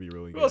think it would be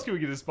really Who good. else can we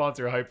get to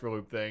sponsor a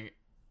Hyperloop thing?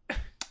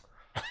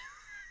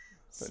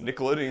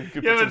 Nickelodeon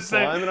could Yeah, put but some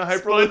slime in a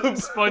Hyperloop.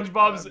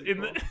 SpongeBob's in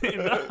the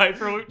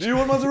Hyperloop. Do you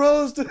want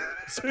mozzarella stick?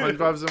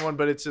 SpongeBob's in one,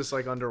 but it's just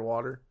like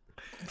underwater.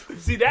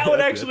 See, that would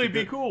That's actually a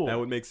be good- cool. That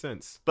would make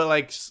sense. But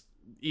like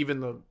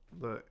even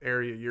the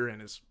area you're in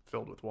is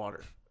filled with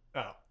water.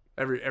 Oh.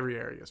 Every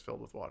area is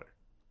filled with water.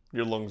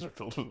 Your lungs are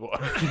filled with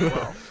water.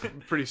 Well,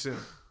 pretty soon.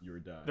 You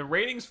would die. The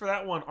ratings for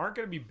that one aren't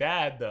going to be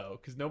bad though,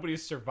 because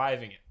nobody's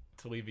surviving it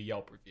to leave a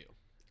Yelp review.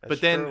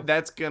 But then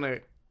that's gonna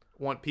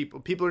want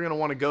people are gonna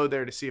want to go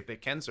there to see if they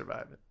can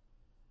survive it.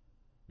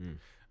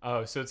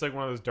 Oh, so it's like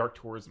one of those dark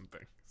tourism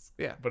things.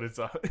 Yeah. But it's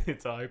a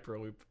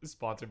Hyperloop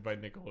sponsored by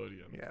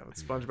Nickelodeon. Yeah, with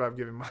SpongeBob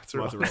giving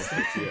mozzarella. Mozzarella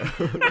sticks, yeah.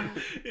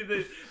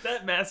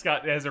 That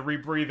mascot has a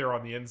rebreather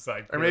on the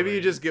inside. Or maybe clearly.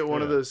 you just get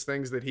one of Yeah. those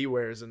things that he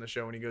wears in the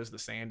show when he goes to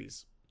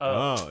Sandy's.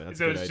 Oh, that's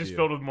so a it's good just idea.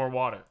 filled with more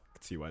water. I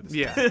can see why this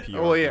Yeah. is a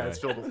PR Well, yeah, guy. it's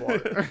filled with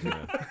water.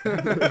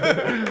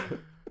 Yeah.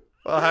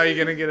 Well, how are you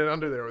gonna get it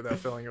under there without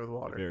filling it with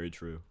water? Very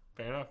true.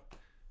 Fair enough.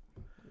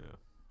 Yeah.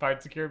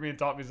 Pirates of the Caribbean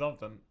taught me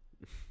something.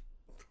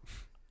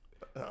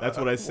 That's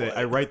what I say.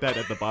 I write that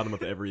at the bottom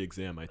of every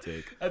exam I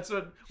take. That's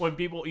when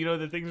people,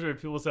 the things where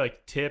people say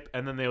like tip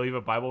and then they leave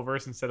a Bible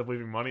verse instead of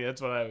leaving money.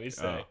 That's what I always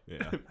say. Oh, yeah.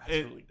 That's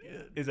really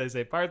good. Is I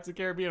say Pirates of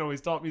the Caribbean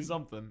always taught me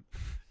something.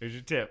 Here's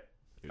your tip.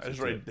 I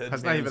just write dead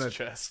That's not man's even a-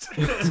 chest.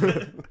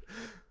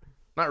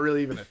 Not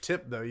really even a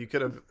tip though. You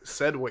could have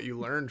said what you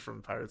learned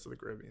from Pirates of the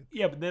Caribbean.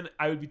 Yeah, but then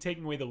I would be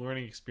taking away the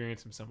learning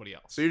experience from somebody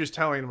else. So you're just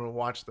telling them to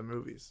watch the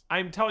movies.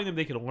 I'm telling them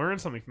they could learn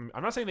something from.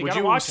 I'm not saying they Would gotta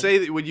you watch say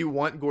it. that? Would you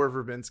want Gore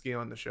Verbinski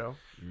on the show?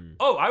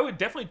 Oh, I would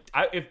definitely.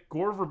 If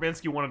Gore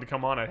Verbinski wanted to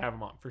come on, I'd have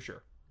him on for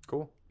sure.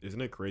 Cool.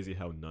 Isn't it crazy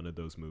how none of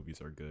those movies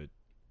are good?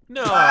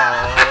 No, Isn't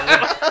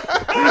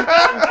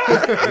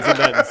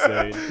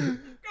that insane?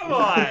 come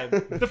on.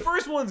 The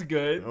first one's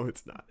good. No,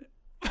 it's not.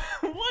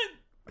 What?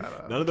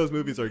 None of those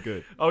movies are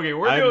good. Okay,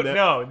 we're I've doing ne-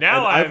 Now and I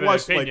I've have an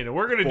watched, like, opinion.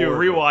 We're gonna do a 4 of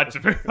them. rewatch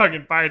of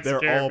fucking Pirates of the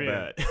They're all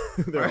Caribbean.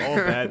 bad. They're all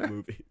bad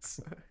movies.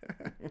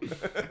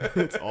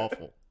 It's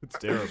awful. It's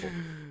terrible.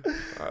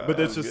 But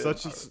there's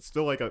just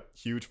still like a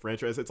huge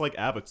franchise. It's like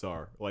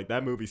Avatar. Like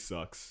that movie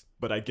sucks,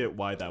 but I get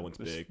why that one's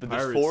big. But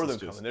there's Pirates 4 of is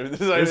them just- coming.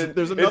 there's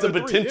It's another a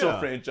 3, potential yeah.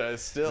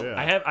 franchise still.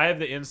 Yeah. I have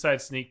the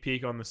inside sneak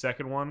peek on the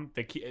second one.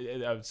 They keep,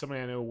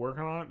 somebody I know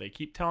working on it. They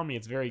keep telling me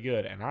it's very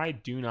good, and I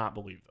do not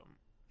believe them.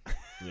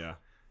 Yeah.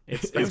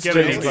 It's It's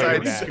gonna be just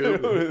fucking inside bad.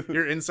 scoop.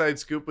 Your inside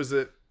scoop was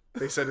that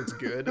they said it's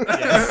good.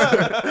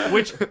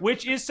 Yes.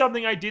 which is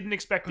something I didn't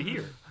expect to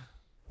hear.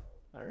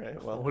 All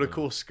right. Well, What a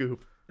cool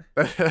scoop.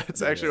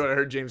 That's actually what I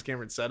heard James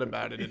Cameron said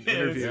about it in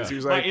interviews. yeah. He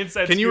was My like,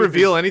 inside "Can you scoop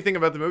reveal anything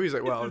about the movie?" He's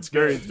like, "Well, it's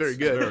very good."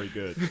 Very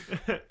good.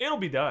 It'll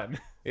be done.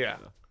 Yeah,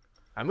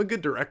 I'm a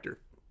good director.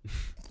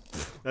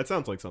 That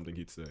sounds like something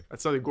he'd say.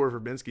 That's something Gore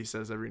Verbinski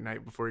says every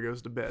night before he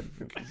goes to bed.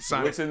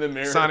 Sonic, looks in the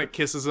mirror. Sonic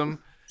kisses him.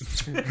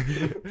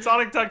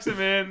 Sonic tucks him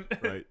in.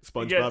 Right. He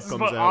SpongeBob gets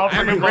comes Spo- out. offering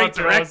I'm a him great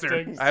mozzarella director.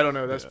 sticks. I don't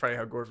know. That's probably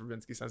how Gore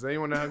Verbinski sounds.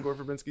 Anyone know how Gore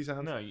Verbinski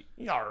sounds? No,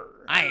 Yar.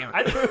 I am.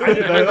 I think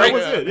That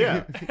was it.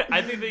 Yeah.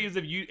 I think that is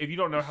if you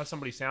don't know how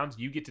somebody sounds,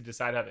 you get to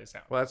decide how they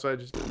sound. Well, that's what I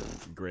just.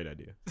 Great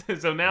idea.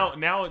 So now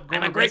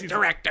I'm a great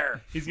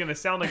director. He's gonna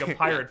sound like a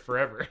pirate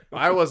forever.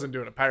 I wasn't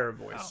doing a pirate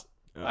voice.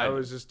 Oh. I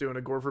was just doing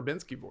a Gore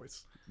Verbinski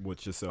voice.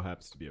 Which just so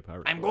happens to be a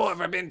pirate. I'm voice.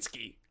 Gore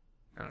Verbinski.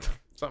 I don't know,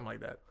 something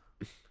like that.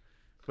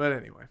 But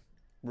anyway,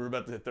 We're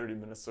about to hit 30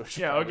 minutes, so we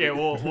should Yeah, probably okay,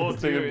 we'll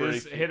take do a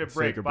is break. hit a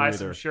break, Take a buy some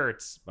breather.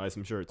 shirts. Buy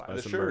some shirts. Buy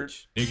the some shirt.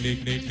 merch.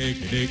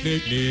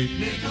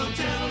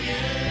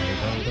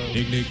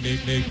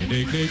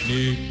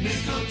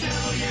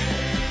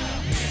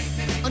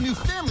 A new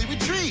family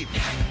retreat.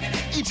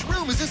 Each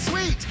room is a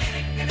suite.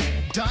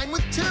 Dine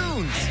with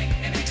tunes.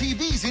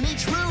 TVs in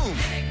each room.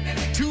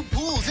 2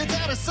 pools, it's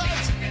out of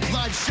sight.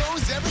 Live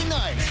shows every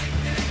night.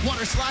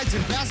 Water slides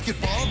and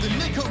basketball. The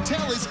Nick Hotel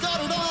has got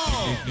it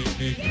all.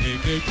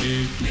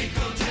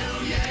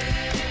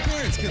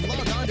 Parents can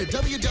log on to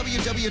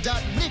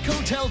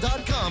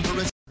www.nickhotel.com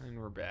for And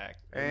we're back.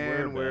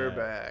 and we're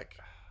back.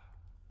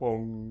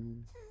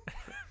 Boom.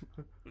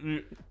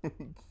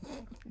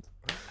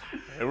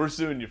 Hey, we're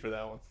suing you for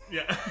that one.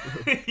 Yeah.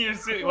 You're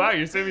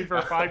suing me for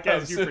a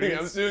podcast you I'm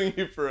produced. suing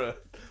you for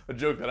a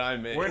joke that I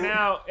made. We're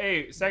now,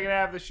 second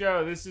half of the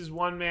show. This is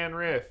One Man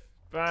Riff.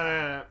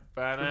 Ba-na,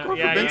 ba-na. Gore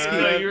Yeah,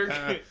 Verbinski- you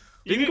Didn't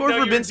didn't Gore know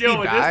you were Verbinski dealing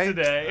with die? this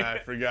today. I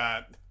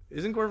forgot.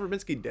 Isn't Gore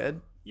Verbinski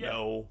dead? Yeah.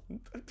 No.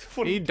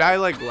 Did he die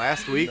like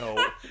last week? No,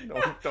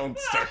 don't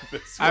start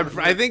this.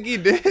 I think he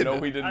did. No,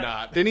 we did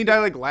not. Didn't he die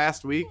like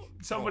last week?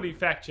 Somebody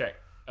fact check.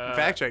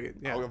 Fact check it.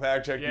 I'll Yeah. go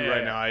fact check Yeah, you right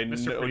yeah, now. I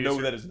Mr. know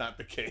Producer. that is not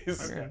the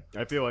case. Okay.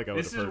 I feel like I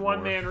would This have is heard One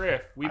more. Man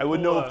Riff. I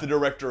would know if the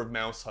director of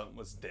Mouse Hunt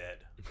was dead.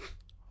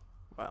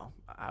 Well,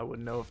 I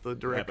wouldn't know if the I have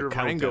director a of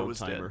Rango countdown was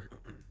timer.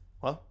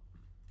 What?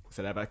 I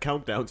said I have a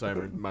countdown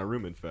timer in my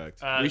room. In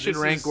fact, dead. We should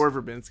this rank is- Gore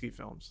Verbinski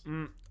films.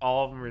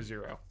 All of them are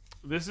 0.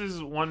 This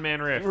is One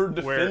Man Riff. We were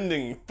where-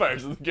 defending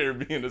Pirates of the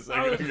Caribbean a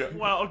second ago.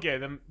 well, okay,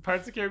 then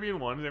Pirates of the Caribbean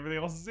 1 and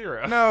everything else is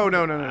 0. No.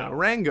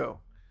 Rango.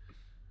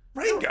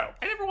 Rango.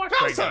 I never watched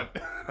Mouse Rango.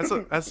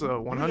 Hunt. That's a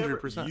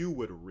 100%. You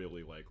would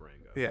really like Rango.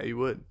 Yeah, you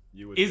would.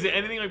 You would. Is it really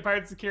anything like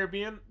Pirates of the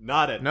Caribbean?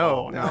 Not at No,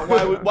 all. no.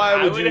 Why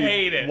I would would you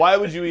hate it. Why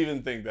would you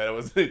even think that it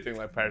was anything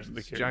like Pirates of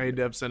the Johnny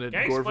Caribbean? Depp in it.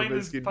 Can I Gore explain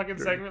this Verbinski. fucking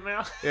segment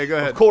now? Yeah, go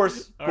ahead. Of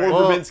course, All Gore right.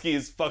 Well- Verbinski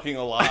is fucking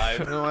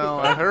alive. Well,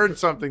 I heard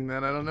something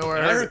then. I don't know where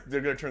And I I heard. heard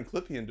they're gonna turn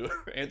Clippy into an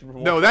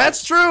anthropomorphic. No,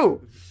 that's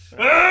true.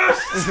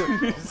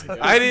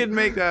 I didn't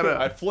make that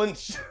I up.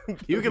 flinched.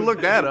 You can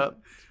look that up.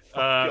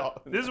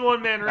 This is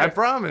One Man Riff. I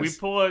promise. We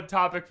pull a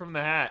topic from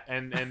the hat,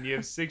 and you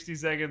have 60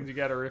 seconds. You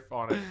got to riff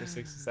on it for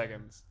 60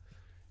 seconds.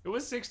 It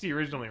was 60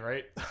 originally,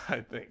 right? I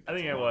think. I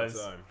think it Long was.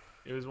 time.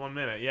 It was 1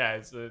 minute. Yeah,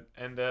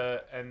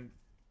 and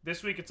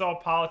this week it's all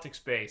politics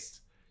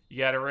based. You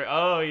got to.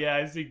 Oh yeah,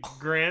 I see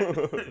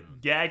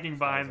Grant gagging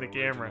behind the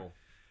camera.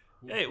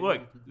 Hey,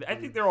 look, I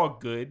think they're all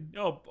good.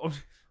 Oh,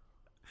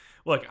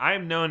 look, I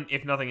am known,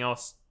 if nothing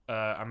else,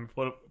 I'm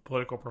a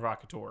political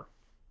provocateur.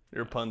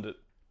 You're a pundit.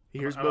 He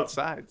hears both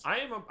sides.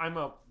 I'm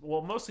a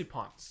well, mostly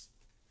punts.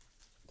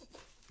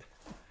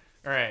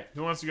 All right,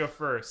 who wants to go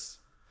first?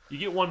 You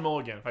get one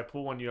mulligan. If I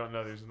pull one, you don't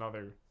know there's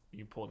another. You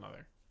can pull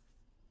another.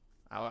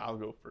 I'll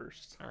go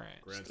first. All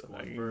right. Grant's So I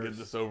going can first. get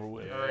this over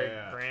with. All right,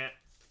 Yeah. Grant.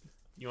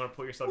 You want to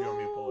pull yourself? You want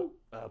me to pull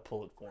it?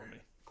 Pull it for me.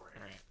 All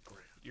right.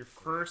 Your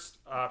first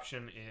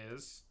option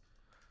is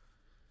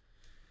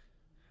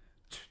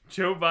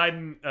Joe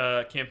Biden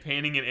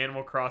campaigning in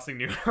Animal Crossing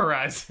New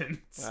Horizons.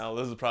 Well,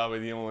 this is probably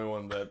the only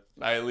one that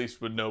I at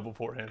least would know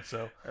beforehand.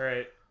 So All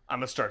right. I'm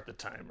gonna start the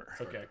timer.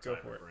 Okay, go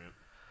for it.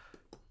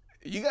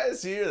 You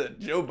guys hear that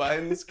Joe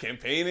Biden's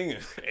campaigning in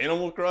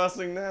Animal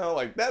Crossing now?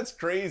 Like, that's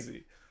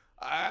crazy.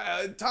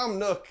 Tom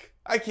Nook,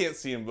 I can't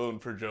see him voting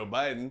for Joe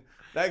Biden.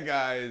 That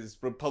guy is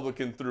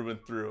Republican through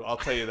and through. I'll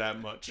tell you that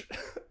much.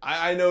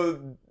 I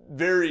know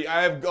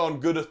I have on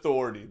good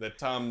authority that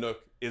Tom Nook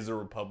is a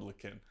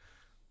Republican.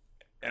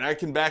 And I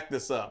can back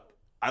this up.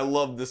 I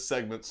love this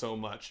segment so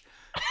much.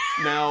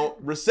 Now,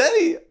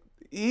 Rossetti,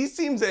 he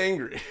seems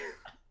angry.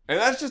 And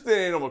that's just an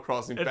Animal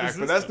Crossing At the fact,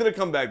 but that's system. going to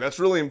come back. That's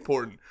really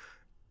important.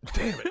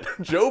 Damn it.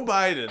 Joe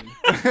Biden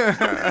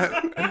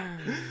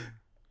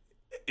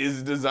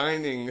is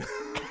designing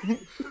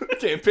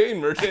campaign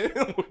merch in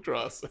Animal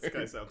Crossing. This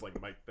guy sounds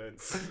like Mike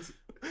Pence.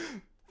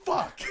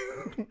 Fuck.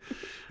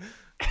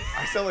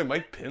 I sound like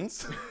Mike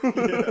Pence?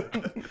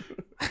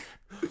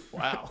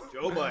 Wow.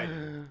 Joe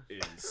Biden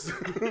is.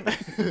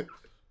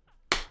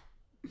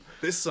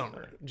 This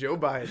summer, Joe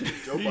Biden.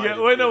 Joe Yeah,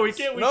 Biden wait, no, we is-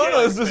 can't. We No, can't.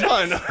 no, this is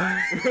fine.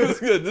 This is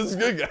good. This is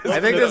good, guys.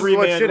 I think the this is what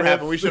three-man should riff.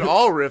 happen. We should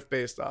all riff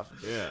based off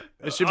of it. Yeah.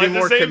 It should At be the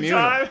more same communal.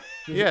 time?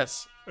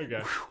 Yes.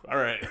 Okay. All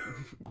right.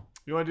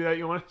 You want to do that?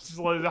 You want to just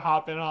let it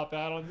hop in, hop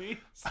out on me?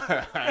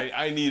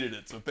 I needed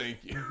it, so thank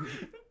you.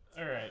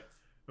 All right.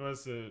 Who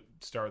wants to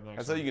start with the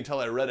next That's how you can tell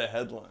I read a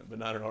headline, but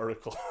not an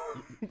article.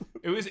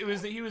 It was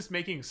that he was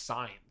making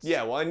signs.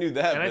 Yeah, well, I knew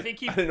that. And I but think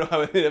he- I didn't know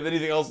how I didn't have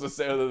anything else to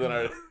say other than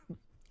I.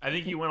 I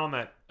think he went on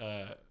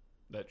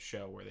that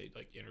show where they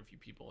like interview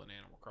people in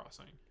Animal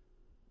Crossing.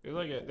 There's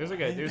like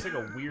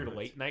a weird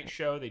late night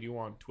show they do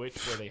on Twitch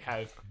where they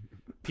have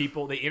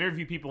people, they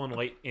interview people in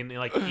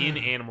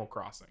Animal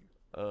Crossing.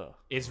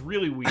 It's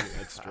really weird.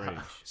 That's strange.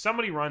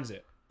 Somebody runs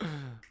it.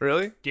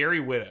 Really? Gary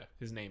Whitta,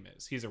 his name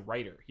is. He's a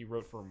writer. He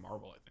wrote for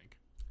Marvel, I think.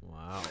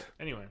 Wow.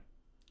 Anyway,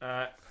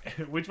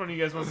 which one of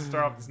you guys wants to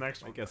start off this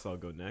next I one? guess I'll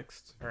go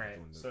next. All right.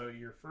 So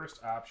your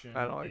first option.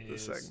 I don't like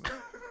this is,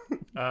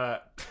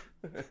 segment.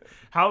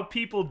 how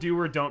people do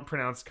or don't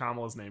pronounce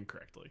Kamala's name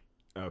correctly.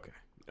 Okay.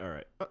 All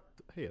right.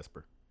 Hey,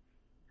 Esper.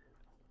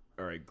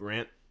 All right,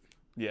 Grant,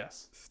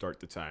 Yes, start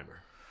the timer.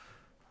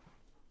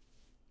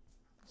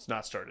 it's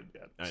not started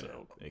yet. I so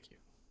know. Thank you.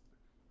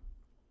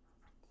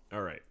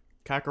 All right.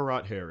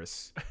 Kakarot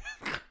Harris.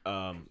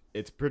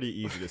 It's pretty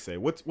easy to say.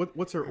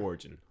 What's her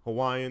origin?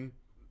 Hawaiian?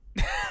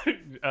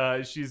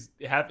 She's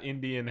half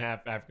Indian,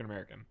 half African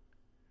American.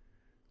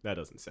 That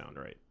doesn't sound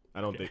right.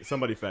 I don't think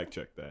somebody fact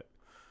check that.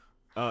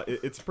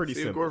 It's pretty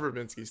See if simple. Gore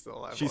Verbinski's still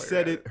alive. She while you're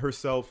said at it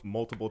herself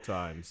multiple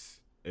times.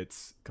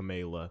 It's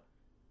Kamala.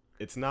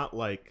 It's not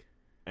like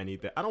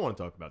anything. I don't want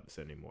to talk about this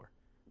anymore.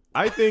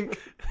 I think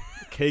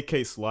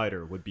KK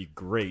Slider would be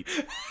great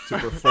to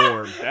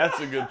perform that's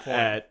a good point.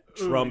 at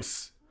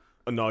Trump's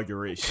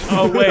inauguration.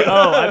 Oh wait!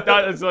 Oh, I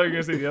thought that's what you were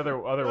gonna say the other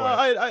way.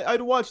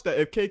 I'd watch that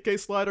if KK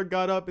Slider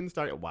got up and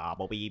started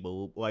wobble bee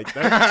boop like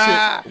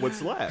that shit would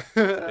slap.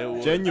 It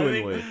would.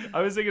 Genuinely.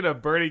 I was thinking a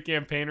Bernie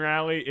campaign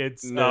rally.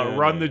 It's No,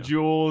 Run no. the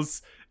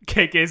Jewels,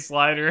 KK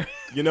Slider.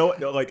 You know,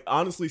 like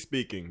honestly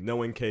speaking,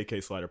 knowing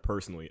KK Slider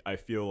personally, I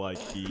feel like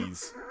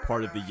he's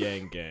part of the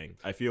Yang Gang.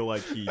 I feel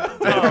like he. You're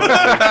would right. vote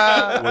for-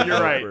 I don't know.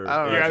 You're I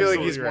feel like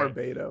absolutely he's more right.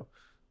 Beto.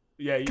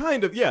 Yeah.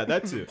 Kind of, yeah,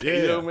 that too.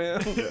 Beto,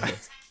 Yeah. man.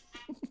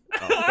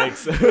 Oh,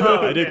 thanks. Oh,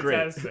 I did great.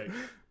 fantastic.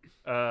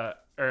 All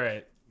All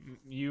right,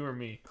 you or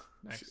me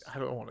next. I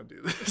don't want to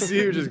do this.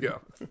 You just go.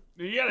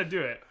 You got to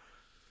do it.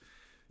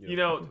 You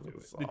know,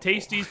 the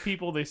Tasties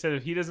people, they said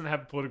if he doesn't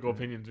have political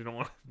opinions, we don't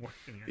want to work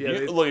in here.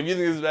 Yeah, Look, if you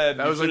think this is bad,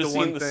 that you was should like have the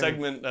one seen the thing-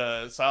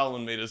 segment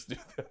Solomon made us do.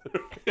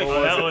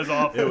 Oh, that was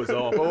awful. It was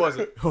awful. What was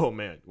it? Oh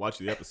man, watch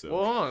the episode.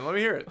 Well, hold on. Let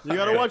me hear it. you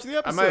gotta watch the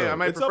episode. I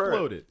might it's prefer it.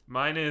 uploaded.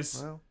 Mine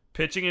is Well,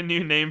 pitching a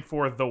new name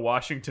for the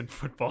Washington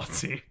football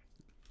team.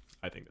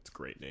 I think that's a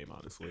great name,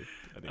 honestly.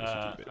 I think we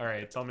should keep it. All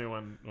right, tell me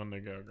when to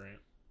go, Grant.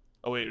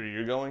 Oh wait,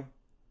 you're going?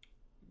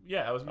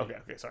 Yeah, that was me.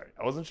 Okay, sorry.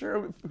 I wasn't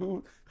sure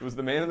who it was.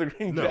 The man in the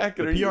green No,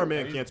 jacket. the or you? PR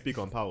man can't speak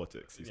on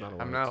politics. He's not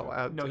allowed. I'm not to.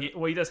 allowed No,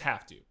 to. he does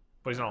have to,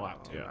 but he's not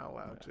allowed to. I'm not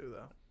allowed to,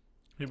 though.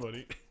 Hey,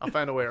 buddy. I'll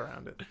find a way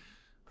around it.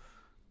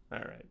 All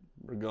right,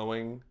 we're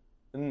going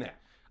now.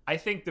 I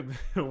think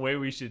the way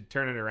we should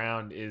turn it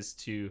around is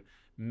to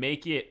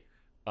make it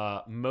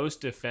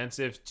most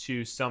offensive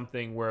to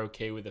something we're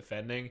okay with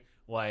offending,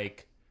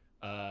 like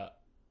I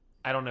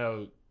don't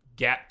know,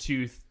 gap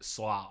tooth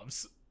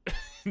Slavs.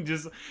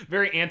 Just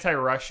very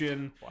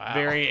anti-Russian, Wow.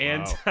 very Wow.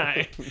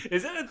 anti.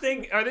 Is that a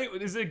thing?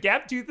 Is a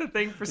gap tooth a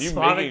thing for You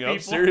Slavic making up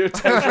people?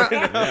 stereotypes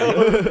right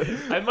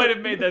now? I might have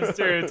made that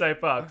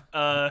stereotype up.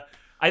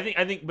 I think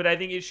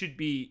it should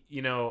be,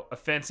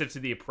 offensive to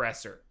the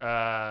oppressor.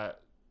 I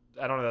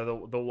don't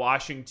know, the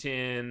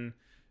Washington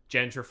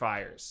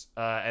gentrifiers,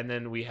 and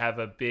then we have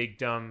a big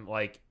dumb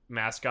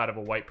mascot of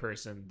a white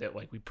person that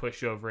we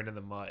push over into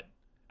the mud.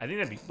 I think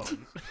that'd be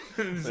fun.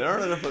 There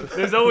aren't enough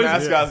There's always-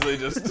 mascots. They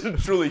just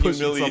truly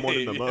Pushing humiliate someone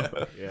in the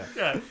mud. Yeah.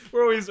 Yeah,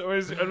 we're always,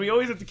 and we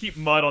always have to keep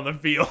mud on the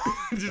field.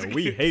 Just And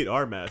we hate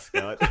our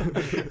mascot.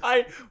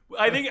 I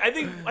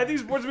think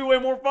sports would be way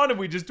more fun if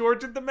we just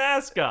tortured the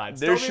mascots.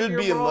 There Tell me should if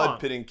be you're a mud wrong.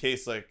 pit in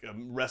case a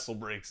wrestle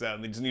breaks out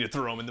and they just need to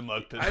throw him in the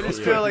mud pit. I just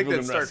So feel like people they'd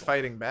can start wrestle.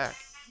 fighting back.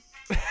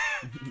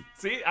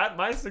 See,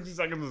 my 60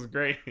 seconds was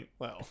great.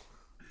 Well,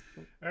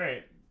 All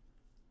right,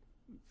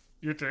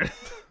 your turn.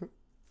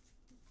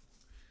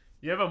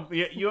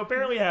 You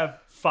apparently have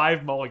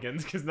 5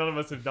 mulligans because none of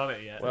us have done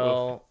it yet.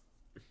 Well,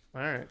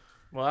 all right.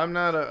 Well, I'm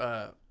not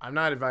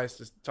advised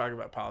to talk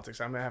about politics.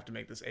 I'm gonna have to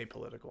make this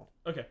apolitical.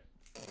 Okay.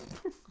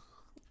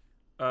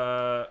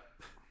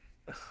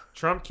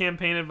 Trump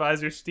campaign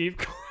advisor Steve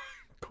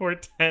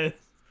Cortez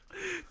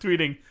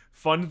tweeting,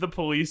 "Fund the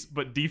police,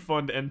 but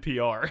defund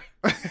NPR."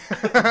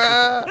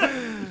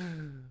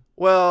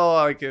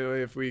 Well,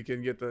 if we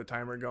can get the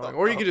timer going,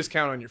 or you could just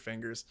count on your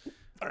fingers.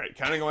 all right,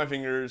 counting on my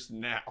fingers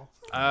now.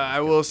 I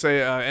will say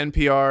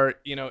NPR,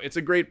 it's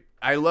a great.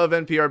 I love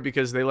NPR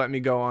because they let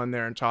me go on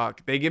there and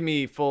talk. They give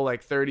me full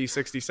 30,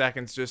 60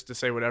 seconds just to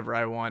say whatever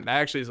I want. That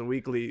actually is a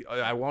weekly.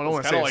 I don't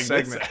want to say Kind a of like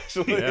segment. this,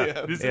 actually.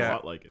 Yeah, This is a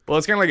lot like it. Well,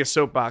 it's kind of like a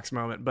soapbox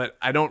moment, but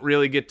I don't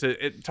really get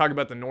to talk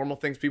about the normal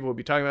things people would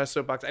be talking about at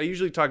soapbox. I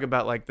usually talk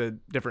about the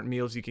different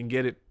meals you can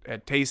get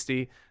at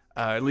Tasty.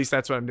 At least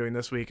that's what I'm doing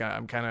this week.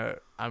 I'm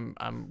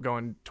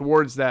going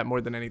towards that more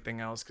than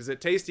anything else, because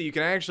at Tasty you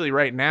can actually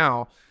right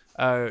now,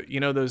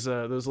 those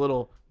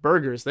little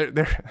burgers. They're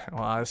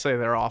well, I say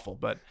they're awful,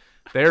 but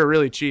they're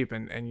really cheap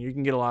and you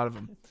can get a lot of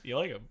them. You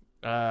like them?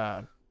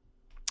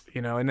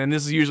 And then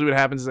this is usually what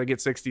happens is I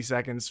get 60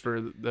 seconds for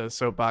the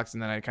soapbox,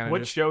 and then I kind of What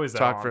just show is that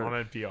talk on, for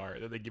on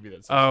NPR that they give you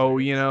that? Oh,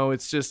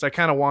 it's just I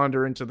kind of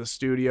wander into the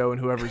studio,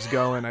 and whoever's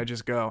going, I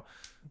just go.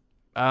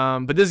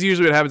 But this is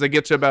usually what happens. I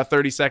get to about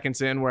 30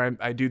 seconds in where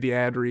I do the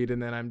ad read,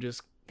 and then I'm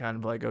just kind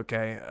of like,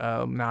 okay,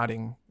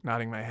 nodding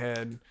my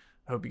head.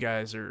 Hope you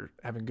guys are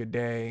having a good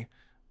day.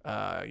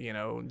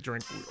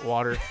 Drink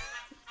water.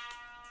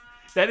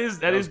 That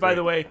is, was by great.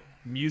 the way,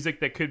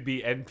 music that could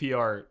be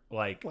NPR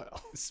Well,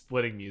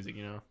 splitting music.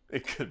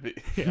 it could be.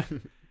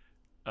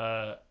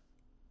 Yeah.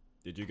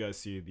 Did you guys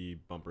see the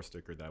bumper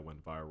sticker that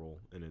went viral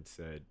and it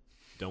said,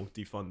 "Don't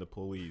defund the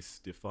police,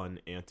 defund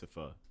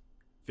Antifa.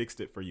 Fixed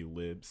it for you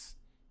libs."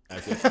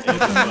 As if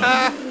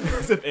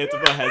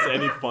Antifa has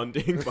any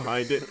funding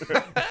behind it.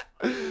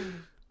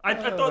 I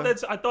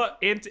thought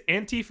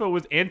Antifa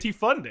was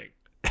anti-funding.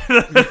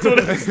 That's what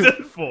it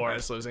stood for.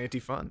 So it's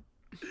anti-fun.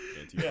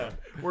 Antifa. Yeah,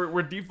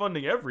 we're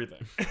defunding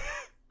everything.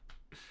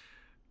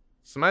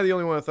 So am I the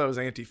only one that thought it was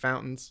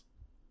anti-fountains?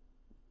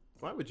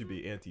 Why would you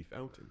be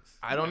anti-fountains?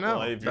 I don't know.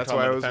 Well, if you're That's talking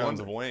why I about was the Fountains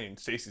wondering. of Wayne,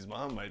 Stacy's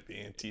mom might be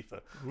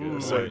Antifa.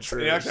 Ooh. So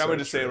true. And actually, I'm so going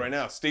to say it true. right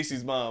now.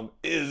 Stacy's mom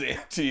is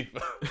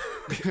Antifa.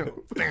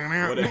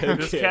 What a head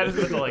This kid. cat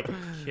is going to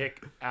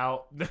kick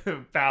out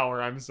the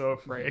power. I'm so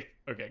afraid.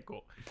 Okay,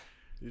 cool.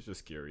 He's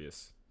just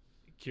curious.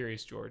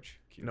 Curious George.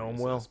 Know him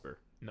Curious well. Esper.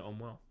 Know him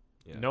well.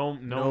 Yeah. Know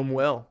Know him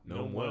well.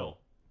 Know him well.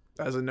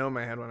 That was a gnome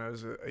I had when I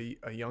was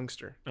a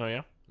youngster. Oh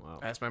yeah. Wow.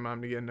 I asked my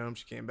mom to get a gnome.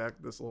 She came back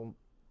with this little.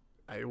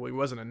 He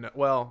wasn't a gnome.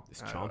 Well,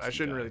 This I don't know. I Chauncey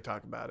shouldn't guy. really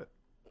talk about it.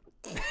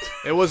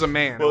 It was a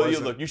man. It Well,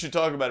 wasn't- you should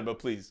talk about it, but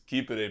please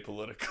keep it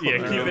apolitical. Yeah,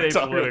 keep it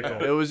Talk about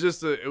apolitical. it.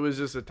 It was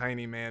just a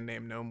tiny man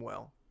named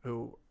Gnomewell,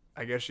 who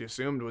I guess she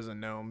assumed was a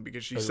gnome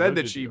because she Oh, said what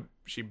that did you-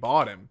 she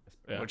bought him,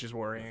 Yeah. which is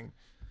worrying.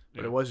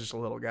 But Yeah. it was just a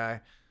little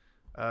guy.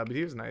 But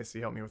he was nice. He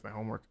helped me with my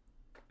homework.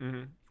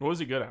 Mm-hmm. What was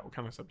he good at? What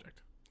kind of subject?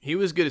 He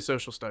was good at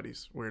social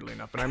studies, weirdly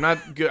enough. But I'm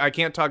not good. I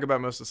can't talk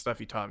about most of the stuff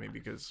he taught me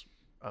because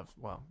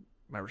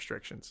my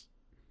restrictions.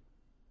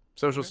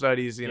 Social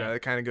studies, you know,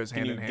 it kind of goes Can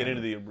hand you in hand. get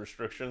into the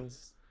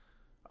restrictions?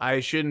 I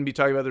shouldn't be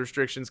talking about the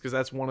restrictions because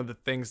that's one of the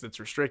things that's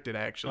restricted.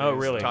 Actually, Oh,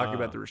 is really? Talking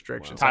about the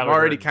restrictions. Wow. I'm Tyler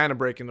already Durden. kind of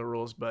breaking the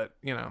rules, but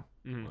you know,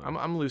 Mhm.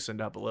 I'm loosened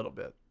up a little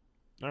bit.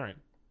 All right.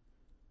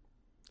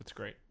 That's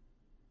great.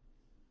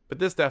 But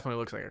this definitely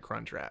looks like a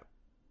crunch wrap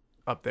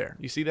up there.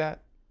 You see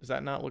that? Does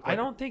that not look like I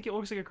don't think it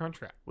looks like a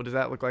crunch wrap. What does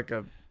that look like,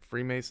 a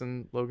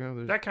Freemason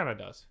logo? That kind of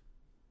does.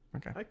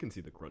 I can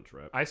see the crunch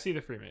wrap. I see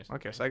the Freemason.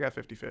 Okay, so I got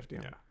 50-50.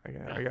 Yeah.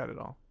 I got it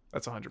all.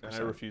 That's 100%. And I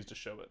refuse to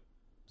show it.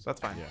 So that's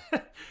fine.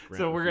 Yeah.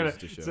 So we're gonna.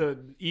 refuses to show. So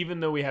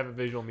even though we have a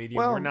visual medium,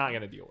 Well- we're not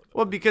gonna deal with it.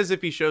 Well, because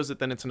if he shows it,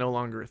 then it's no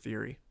longer a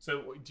theory.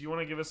 So do you want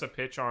to give us a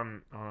pitch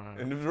on?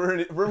 And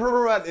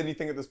remember about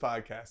anything at this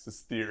podcast is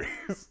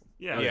theories.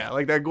 Yeah,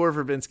 like that Gore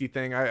Verbinski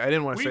thing. I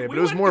didn't want to say it, but we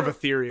it was went more of through- a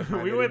theory of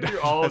mine. We that went he through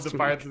did all of the last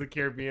Pirates week. of the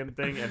Caribbean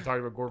thing and talked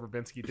about Gore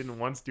Verbinski. Didn't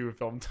once do a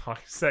film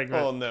talk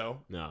segment. Oh no.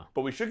 No.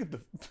 But we should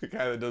get the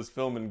guy that does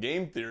film and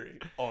game theory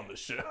on the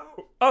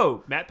show.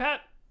 Oh, Matt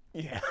Pat.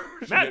 Yeah.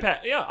 Matt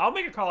Pat. Yeah, I'll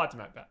make a call out to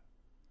Matt Pat.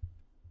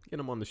 Get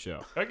him on the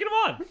show. Get him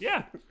on.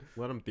 Yeah,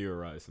 Let him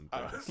theorize some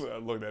things.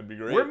 Look, that'd be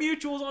great. we're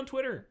mutuals on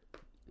Twitter.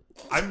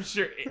 I'm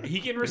sure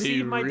he can He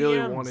receive my really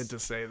DMs. wanted to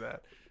say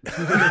that.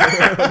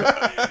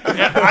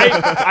 Yeah,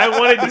 I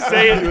wanted to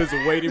say He it. was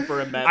waiting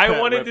for a Matt I Pat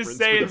wanted to reference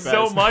say for it the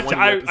so past much. 20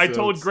 I told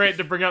episodes. Grant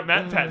to bring up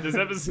Matt Pat this Do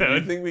you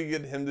episode. think we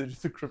get him to do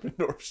the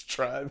Gryffindor's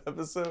tribe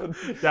episode?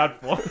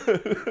 Doubtful.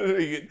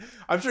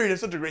 I'm sure he has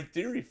such a great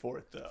theory for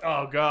it, though.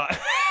 Oh God.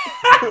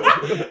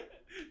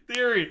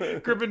 Theory.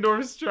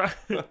 Gryffindor's tribe.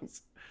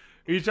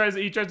 He tries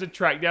to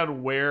track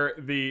down where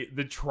the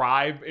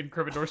tribe in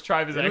Gryffindor's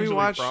tribe is Didn't we actually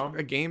watch from.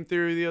 a game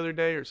theory the other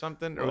day or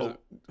something? Or was it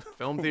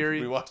film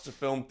theory? We watched a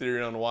film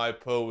theory on why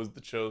Poe was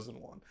the chosen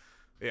one.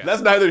 Yeah.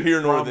 That's neither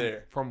here nor From,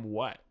 there. from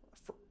what?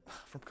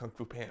 From Kung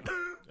Fu Panda.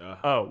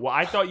 Oh, well,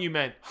 I thought you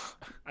meant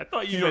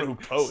You know meant who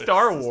Poe is.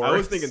 Star Wars. I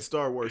was thinking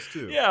Star Wars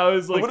too. Yeah, I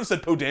was I like, would have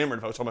said Poe Dameron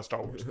if I was talking about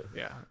Star Wars.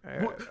 Yeah.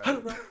 I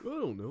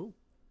don't know.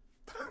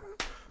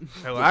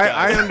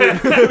 I under-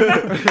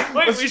 wait,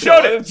 we Let's showed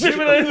show it. it. 2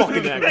 minutes.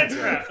 Fucking That's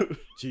actor. right.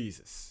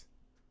 Jesus.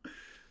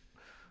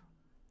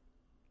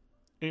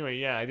 Anyway,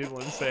 yeah, I did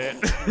want to say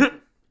it.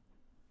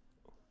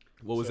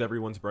 What was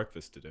everyone's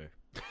breakfast today?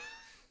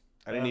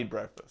 I didn't eat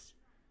breakfast.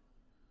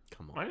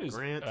 Come on, Mine is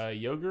Grant.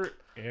 yogurt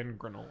and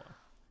granola.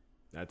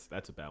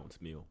 That's a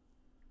balanced meal.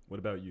 What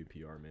about you,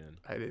 PR man?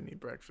 I didn't eat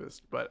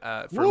breakfast, but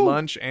for Woo!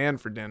 lunch and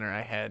for dinner,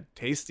 I had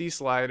tasty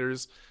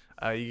sliders.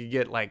 You could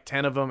get like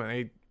 10 of them,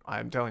 and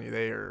I'm telling you,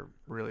 they are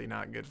really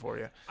not good for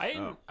you. I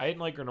didn't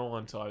like granola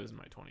until I was in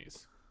my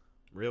 20s,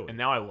 Really? and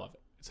now I love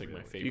it. It's like my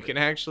Really? favorite. You can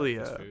actually,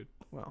 breakfast food.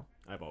 well,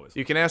 I've always.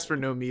 you can ask for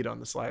no meat on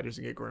the sliders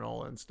and get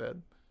granola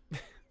instead.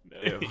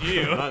 Ew.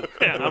 Not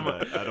Yeah,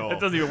 for that at all. That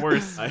does even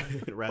worse.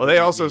 Well, they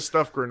also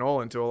stuff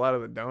granola into a lot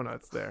of the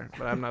donuts there,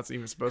 but I'm not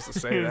even supposed to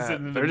say It's that.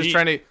 in the They're just meat.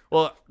 trying to.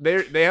 Well,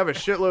 they have a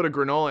shitload of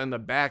granola in the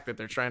back that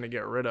they're trying to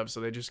get rid of, so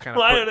they just kind of.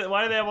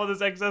 Why do they have all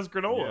this excess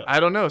granola? I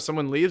don't know.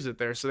 Someone leaves it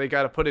there, so they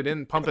got to put it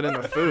in, pump it in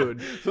the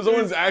food. So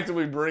someone's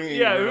actively bringing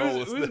Yeah,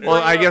 granolas who's there. Well, bringing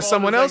I up guess all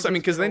someone this else. I mean,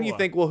 excess because then you granola?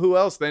 think, well, who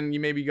else? Then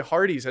maybe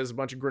Hardee's has a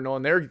bunch of granola,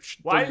 and they're.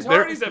 Why does they're-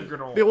 Hardee's have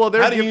granola? Well,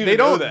 How do you they even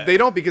know don't. that? They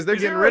don't because they're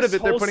Is getting there rid a of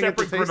it. They're whole putting it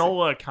to separate tasty.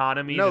 granola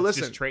economy No, that's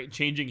listen. just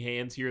changing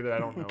hands here that I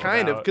don't know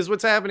Kind of, about? because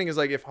what's happening is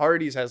like if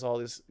Hardee's has all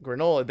this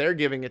granola, they're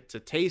giving it to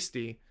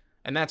Tasty,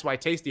 and that's why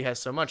Tasty has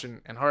so much,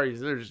 and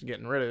Hardee's they're just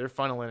getting rid of it. They're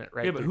funneling it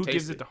right. Yeah, but through who Tasty.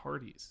 gives it to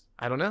Hardee's?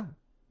 I don't know.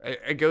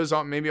 It goes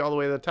on maybe all the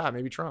way to the top.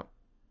 Maybe Trump.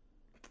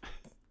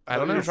 I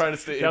don't know. You're trying to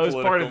stay That was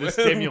part of the apolitical,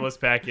 man. stimulus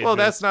package. Well,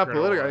 was that's not granola.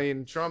 political. I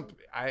mean, Trump.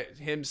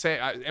 Him saying,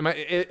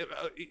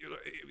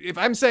 if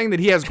I'm saying that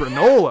he has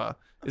granola,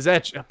 is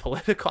that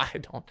political? I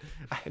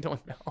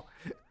don't know.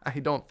 I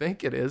don't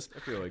think it is. I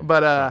feel like But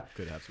Trump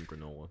could have some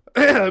granola.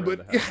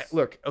 but yeah,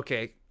 look,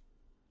 okay.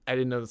 I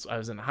didn't know this. I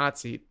was in the hot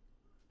seat.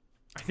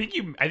 I think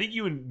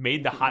you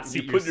made the hot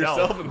seat You put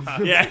yourself in the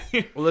hot Yeah.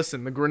 Well,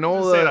 listen, the I'm saying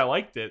I granola.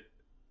 liked it.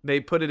 They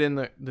put it in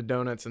the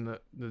donuts and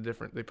the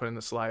different. They put in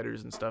the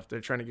sliders and stuff. They're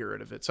trying to get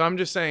rid of it. So I'm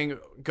just saying,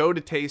 go to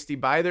Tasty,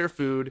 buy their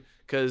food,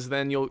 because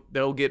then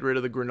they'll get rid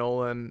of the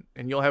granola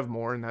and you'll have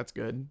more, and that's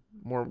good.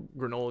 More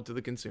granola to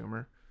the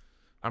consumer.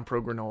 I'm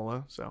pro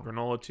granola, so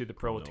Granola to the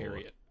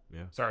proletariat.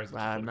 Yeah. Sorry, is that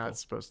I'm political? not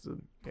supposed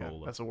to. Yeah,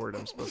 Cola. that's a word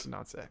I'm supposed to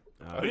not say.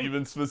 You've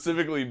been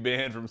specifically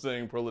banned from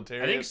saying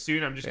proletariat. I think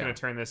soon I'm just Yeah. gonna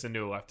turn this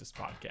into a leftist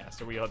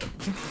podcast. Are we all done?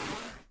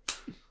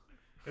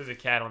 There's a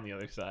cat on the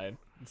other side.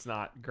 It's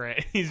not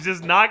Grant. He's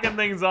just knocking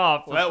things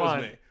off. For Well, that was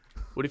fun. me.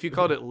 What if you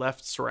called it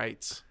lefts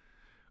rights?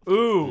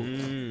 Ooh,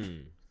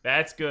 Mm,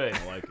 that's good.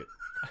 I like it.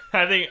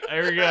 I think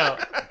there we go.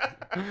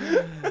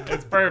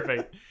 It's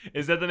perfect.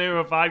 Is that the name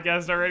of a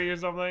podcast already or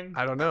something?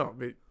 I don't know,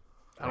 but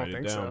I Write don't it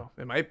think down. so.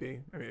 It might be.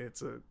 I mean,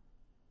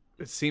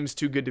 it seems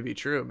too good to be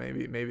true.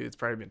 Maybe it's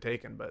probably been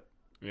taken, but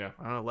Yeah.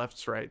 I don't know.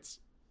 Lefts rights.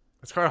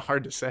 It's kind of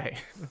hard to say.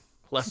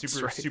 Lefts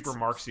Super rights. Super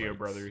Marxio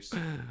Brothers.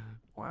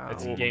 Wow.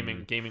 That's a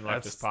gaming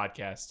That's- leftist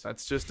podcast.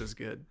 That's just as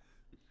good.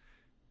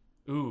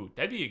 Ooh,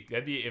 that'd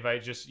be if I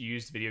just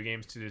used video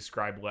games to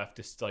describe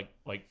leftist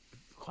like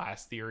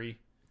class theory.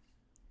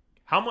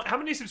 How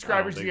many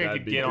subscribers do you think I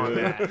could get on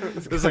that?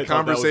 This is a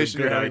conversation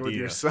you're having with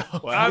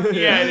yourself.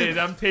 Yeah, it is.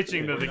 I'm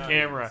pitching to the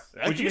camera.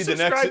 That Would could you be the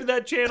subscribe next- to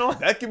that channel?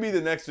 That could be the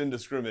next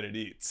Indiscriminate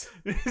Eats.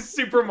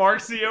 Super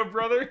Marcio,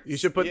 brother. You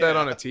should put that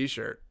Yeah. on a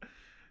T-shirt.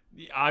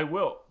 I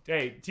will.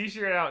 Hey,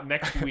 t-shirt out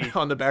next week.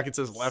 On the back it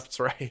says lefts,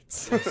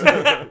 rights.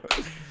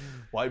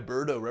 Why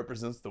Birdo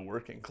represents the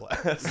working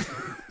class.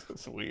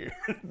 It's weird.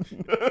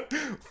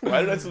 Why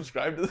did I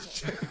subscribe to this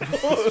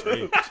channel?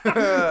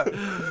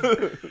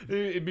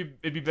 It'd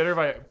be better if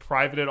I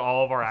privated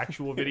all of our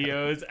actual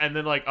videos and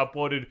then like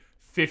uploaded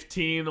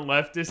 15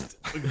 leftist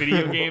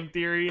video game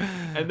theory,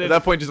 and At then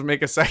that point, just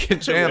make a second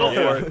channel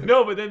for it.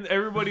 no, but then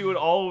everybody would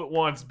all at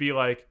once be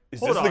like, Is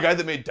 "Hold this on." the guy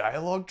that made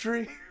Dialogue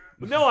Tree?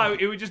 No,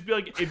 it would just be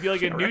like it'd be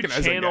like a new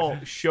recognize that channel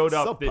guy. showed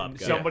up Sub Pop that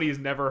guy. somebody has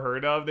never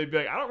heard of. They'd be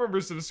like, I don't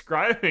remember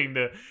subscribing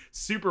to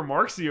Super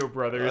Marcio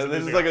Brothers. And This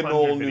is there's like a 100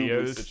 Noel Newby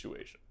videos.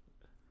 situation.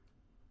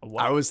 A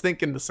what? I was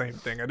thinking the same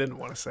thing. I didn't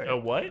want to say A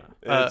it. what?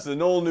 It's a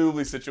Noel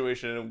Newby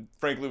situation, and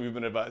frankly, we've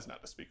been advised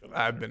not to speak on that.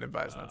 I've been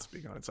advised not to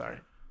speak on it. Sorry,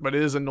 but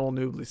it is a Noel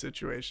Newby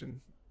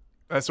situation.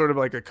 That's sort of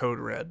like a code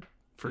red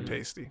for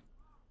Tasty.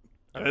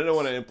 I don't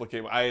want to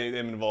implicate. I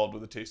am involved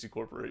with the Tasty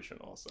Corporation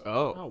also.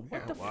 Oh,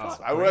 what the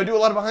fuck? I do a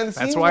lot of behind the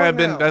scenes. That's why work I've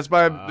been. now. That's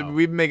why Wow.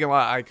 we've been making a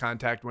lot of eye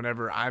contact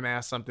whenever I'm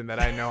asked something that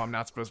I know I'm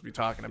not supposed to be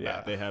talking Yeah.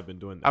 about. They have been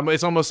doing that.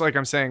 It's almost like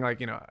I'm saying,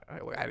 like,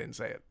 I didn't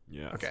say it.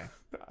 Yeah. Okay.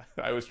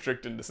 I was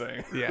tricked into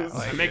saying. Yeah, this.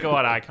 like- I make a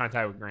lot of eye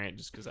contact with Grant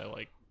just because I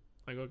like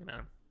looking at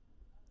him.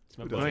 It's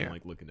my Who buddy. doesn't yeah.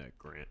 like looking at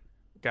Grant?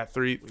 Got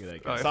three. Look at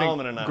that guy. I think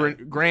Solomon and I.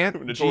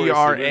 Grant Notoriously,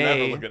 GRA. we're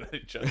never looking at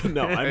each other.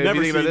 No, If I've you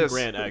never think about seen this-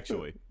 Grant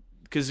actually.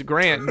 Because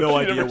Grant. No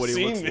You've idea never what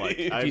he looks seen like.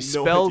 me. I If have you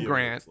no spell idea what he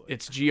Grant, looks like.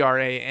 it's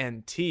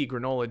GRANT,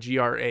 granola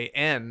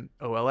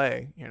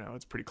GRANOLA.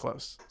 It's pretty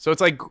close. So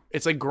it's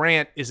like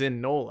Grant is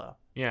in NOLA.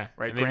 Yeah,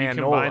 Right, And then you granola,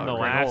 combine the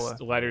last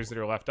granola. letters that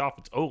are left off.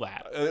 It's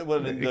OLAT.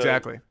 Well, the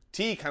Exactly.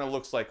 T kind of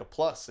looks like a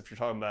plus if you're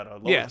talking about a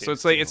Yeah, so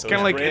it's like- lowercase it's t.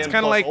 kinda like- Grand it's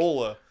kinda plus like-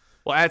 Ola.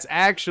 Well, that's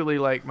actually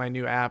like my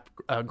new app,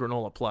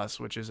 Granola Plus,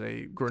 which is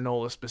a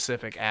granola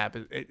specific app.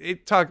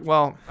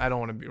 Well, I don't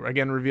want to be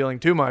again revealing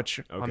too much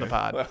on the Okay.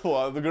 pod.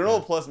 Well, the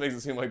Granola Plus makes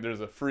it seem like there's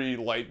a free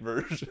light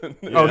version.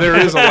 Oh, there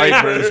is a light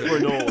version.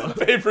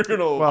 granola. Pay for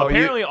granola. Well,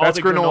 Apparently, all that's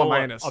the granola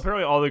minus.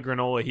 Apparently, all the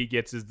granola he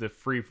gets is the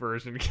free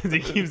version because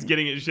he keeps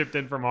getting it shipped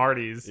in from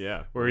Hardee's.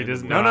 Yeah. where he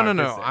doesn't. No, know no,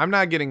 no, how to no. fix it. I'm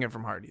not getting it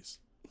from Hardee's.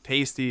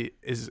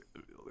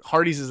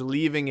 Hardee's is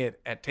leaving it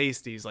at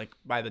Tasty's, like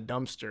by the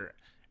dumpster,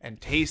 and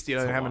Tasty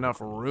doesn't have enough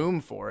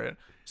room for it,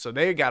 so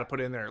they got to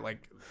put it in there, like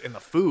in the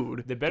food.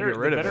 The to better, get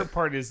rid the of better it.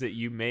 part is that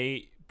you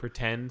may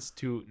pretend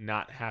to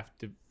not have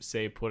to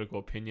say political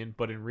opinion,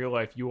 but in real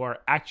life, you are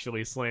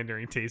actually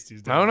slandering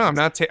Tasty's. No, I'm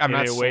not. I'm in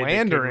not a way that could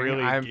slandering.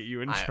 really I'm, get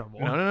you in trouble.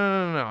 No.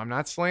 I'm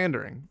not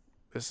slandering.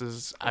 This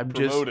is. I'm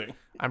just. promoting.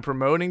 I'm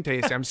promoting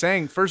Tasty. I'm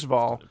saying, first of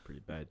all, Did a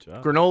pretty bad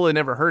job. granola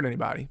never hurt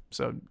anybody,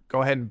 so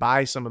go ahead and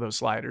buy some of those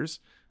sliders.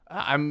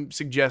 I'm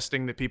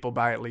suggesting that people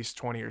buy at least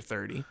 20 or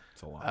 30.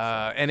 It's a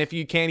lot. And if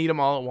you can't eat them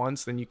all at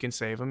once, then you can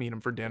save them, eat them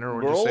for dinner,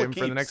 or just Granola save them for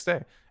the keeps. next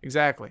day.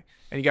 Exactly.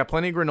 And you got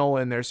plenty of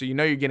granola in there, so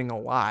you're getting a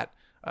lot.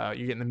 You're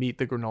getting the meat,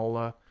 the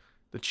granola,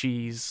 the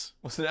cheese.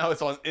 Well, so now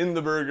it's in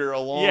the burger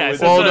along Yes, with.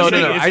 that's Well, what no, I'm no,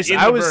 saying. no. It's in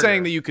I the was burger.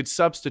 saying that you could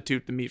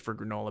substitute the meat for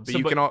granola, but So,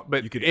 you but can.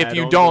 But you could if add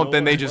you on don't,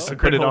 then granola they as just well?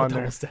 put it Granola on there.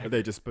 double stack. Or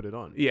they just put it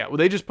on. Yeah, well,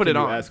 they just put Can it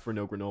you on. ask for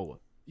no granola?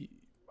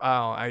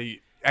 I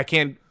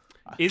can't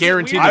Is it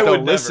guarantee weird- that I they'll would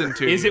never. listen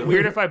to. Is you. it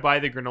weird if I buy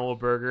the granola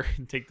burger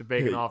and take the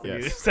bacon off and eat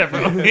it Yes.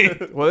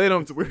 separately? Well, they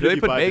don't. weird Do they if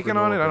you put buy the bacon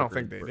on it? granola I don't burger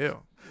think they first. do.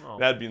 Oh,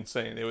 That'd be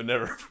insane. They would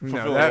never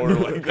fulfill No, an order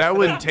like that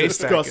wouldn't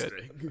taste that good.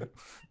 Disgusting.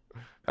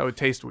 That would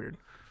taste weird.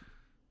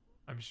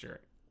 I'm sure.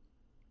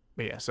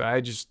 But yeah, so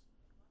I just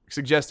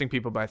suggesting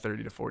people buy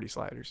 30 to 40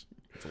 sliders.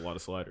 It's a lot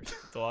of sliders.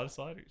 It's a lot of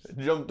sliders. It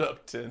jumped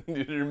up 10.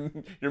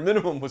 Your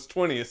minimum was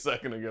 20 a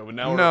second ago, but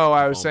now No, we're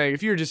I was home. saying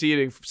if you're just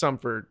eating some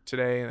for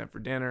today and then for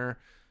dinner,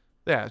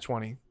 yeah,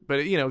 20. But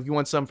if you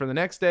want some for the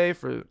next day,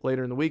 for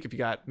later in the week, if you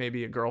got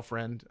maybe a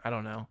girlfriend, I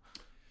don't know.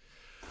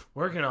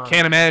 Working on.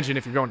 Can't imagine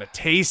if you're going to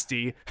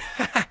Tasty.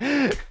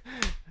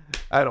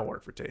 I don't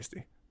work for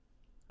Tasty.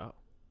 Oh.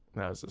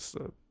 That was just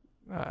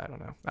I don't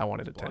know. I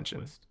wanted Block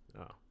attention. list.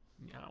 Oh,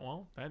 Yeah,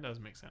 well, that does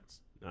make sense.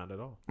 not at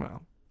all.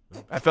 Well,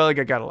 I felt like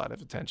I got a lot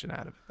of attention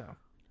out of it though.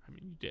 I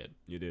mean, you did.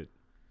 You did.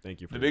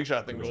 Thank you for The Big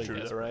Shot thing was Really true,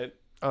 though, desperate. right?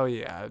 Oh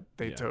yeah,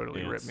 they Yeah,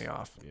 totally ripped ants. me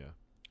off. Yeah.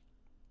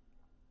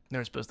 They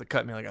were supposed to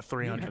cut me like a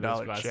You had those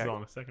 $300 glasses check.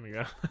 on a second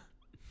ago.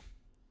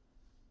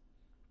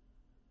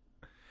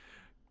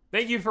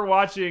 Thank you for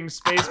watching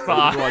Space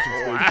Pod. Watching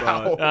Space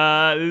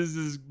Pod. This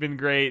has been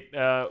great.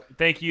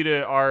 Thank you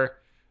to our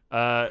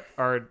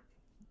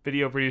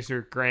video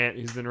producer Grant,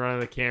 who's been running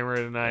the camera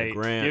tonight.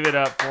 Grant. Give it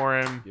up for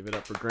him. Give it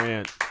up for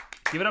Grant.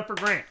 Give it up for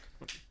Grant.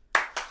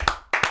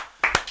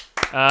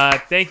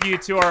 Thank you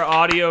to our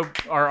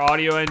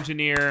audio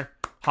engineer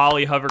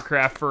Holly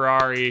Hovercraft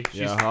Ferrari.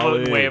 She's Yeah,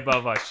 floating Holly. way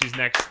above us. She's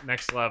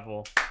next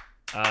level.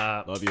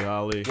 Love you,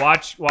 Holly.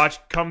 Watch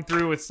Come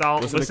Through with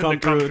Solomon. Listen to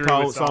Come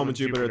Through with Solomon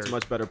Jupiter. It's a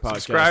much better podcast.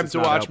 Subscribe It's to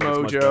not Watch out, but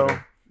it's much Mojo.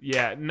 better.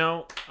 Yeah,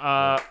 no.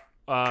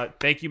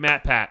 Thank you,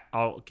 Matt Pat.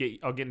 I'll get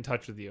in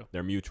touch with you.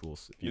 They're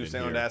mutuals. If you New didn't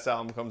Sound hear. Ass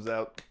album comes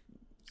out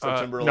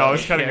September 11th. no,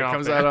 it's cutting it off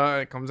comes there.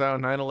 out. It comes out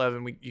on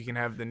 9/11. You can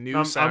have the new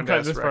I'm Sound cutting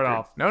Ass this part record.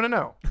 off.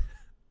 No.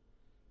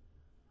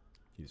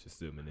 He's just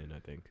zooming in, I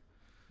think.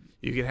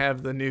 You can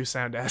have the new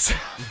Sound Ass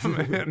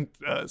album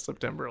on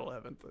September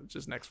 11th, which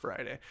is next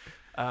Friday,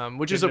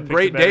 which is a Couldn't have picked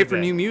great a better day for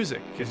day. new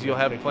music because you'll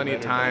have picked a plenty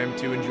of better time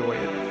to enjoy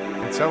it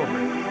and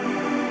celebrate.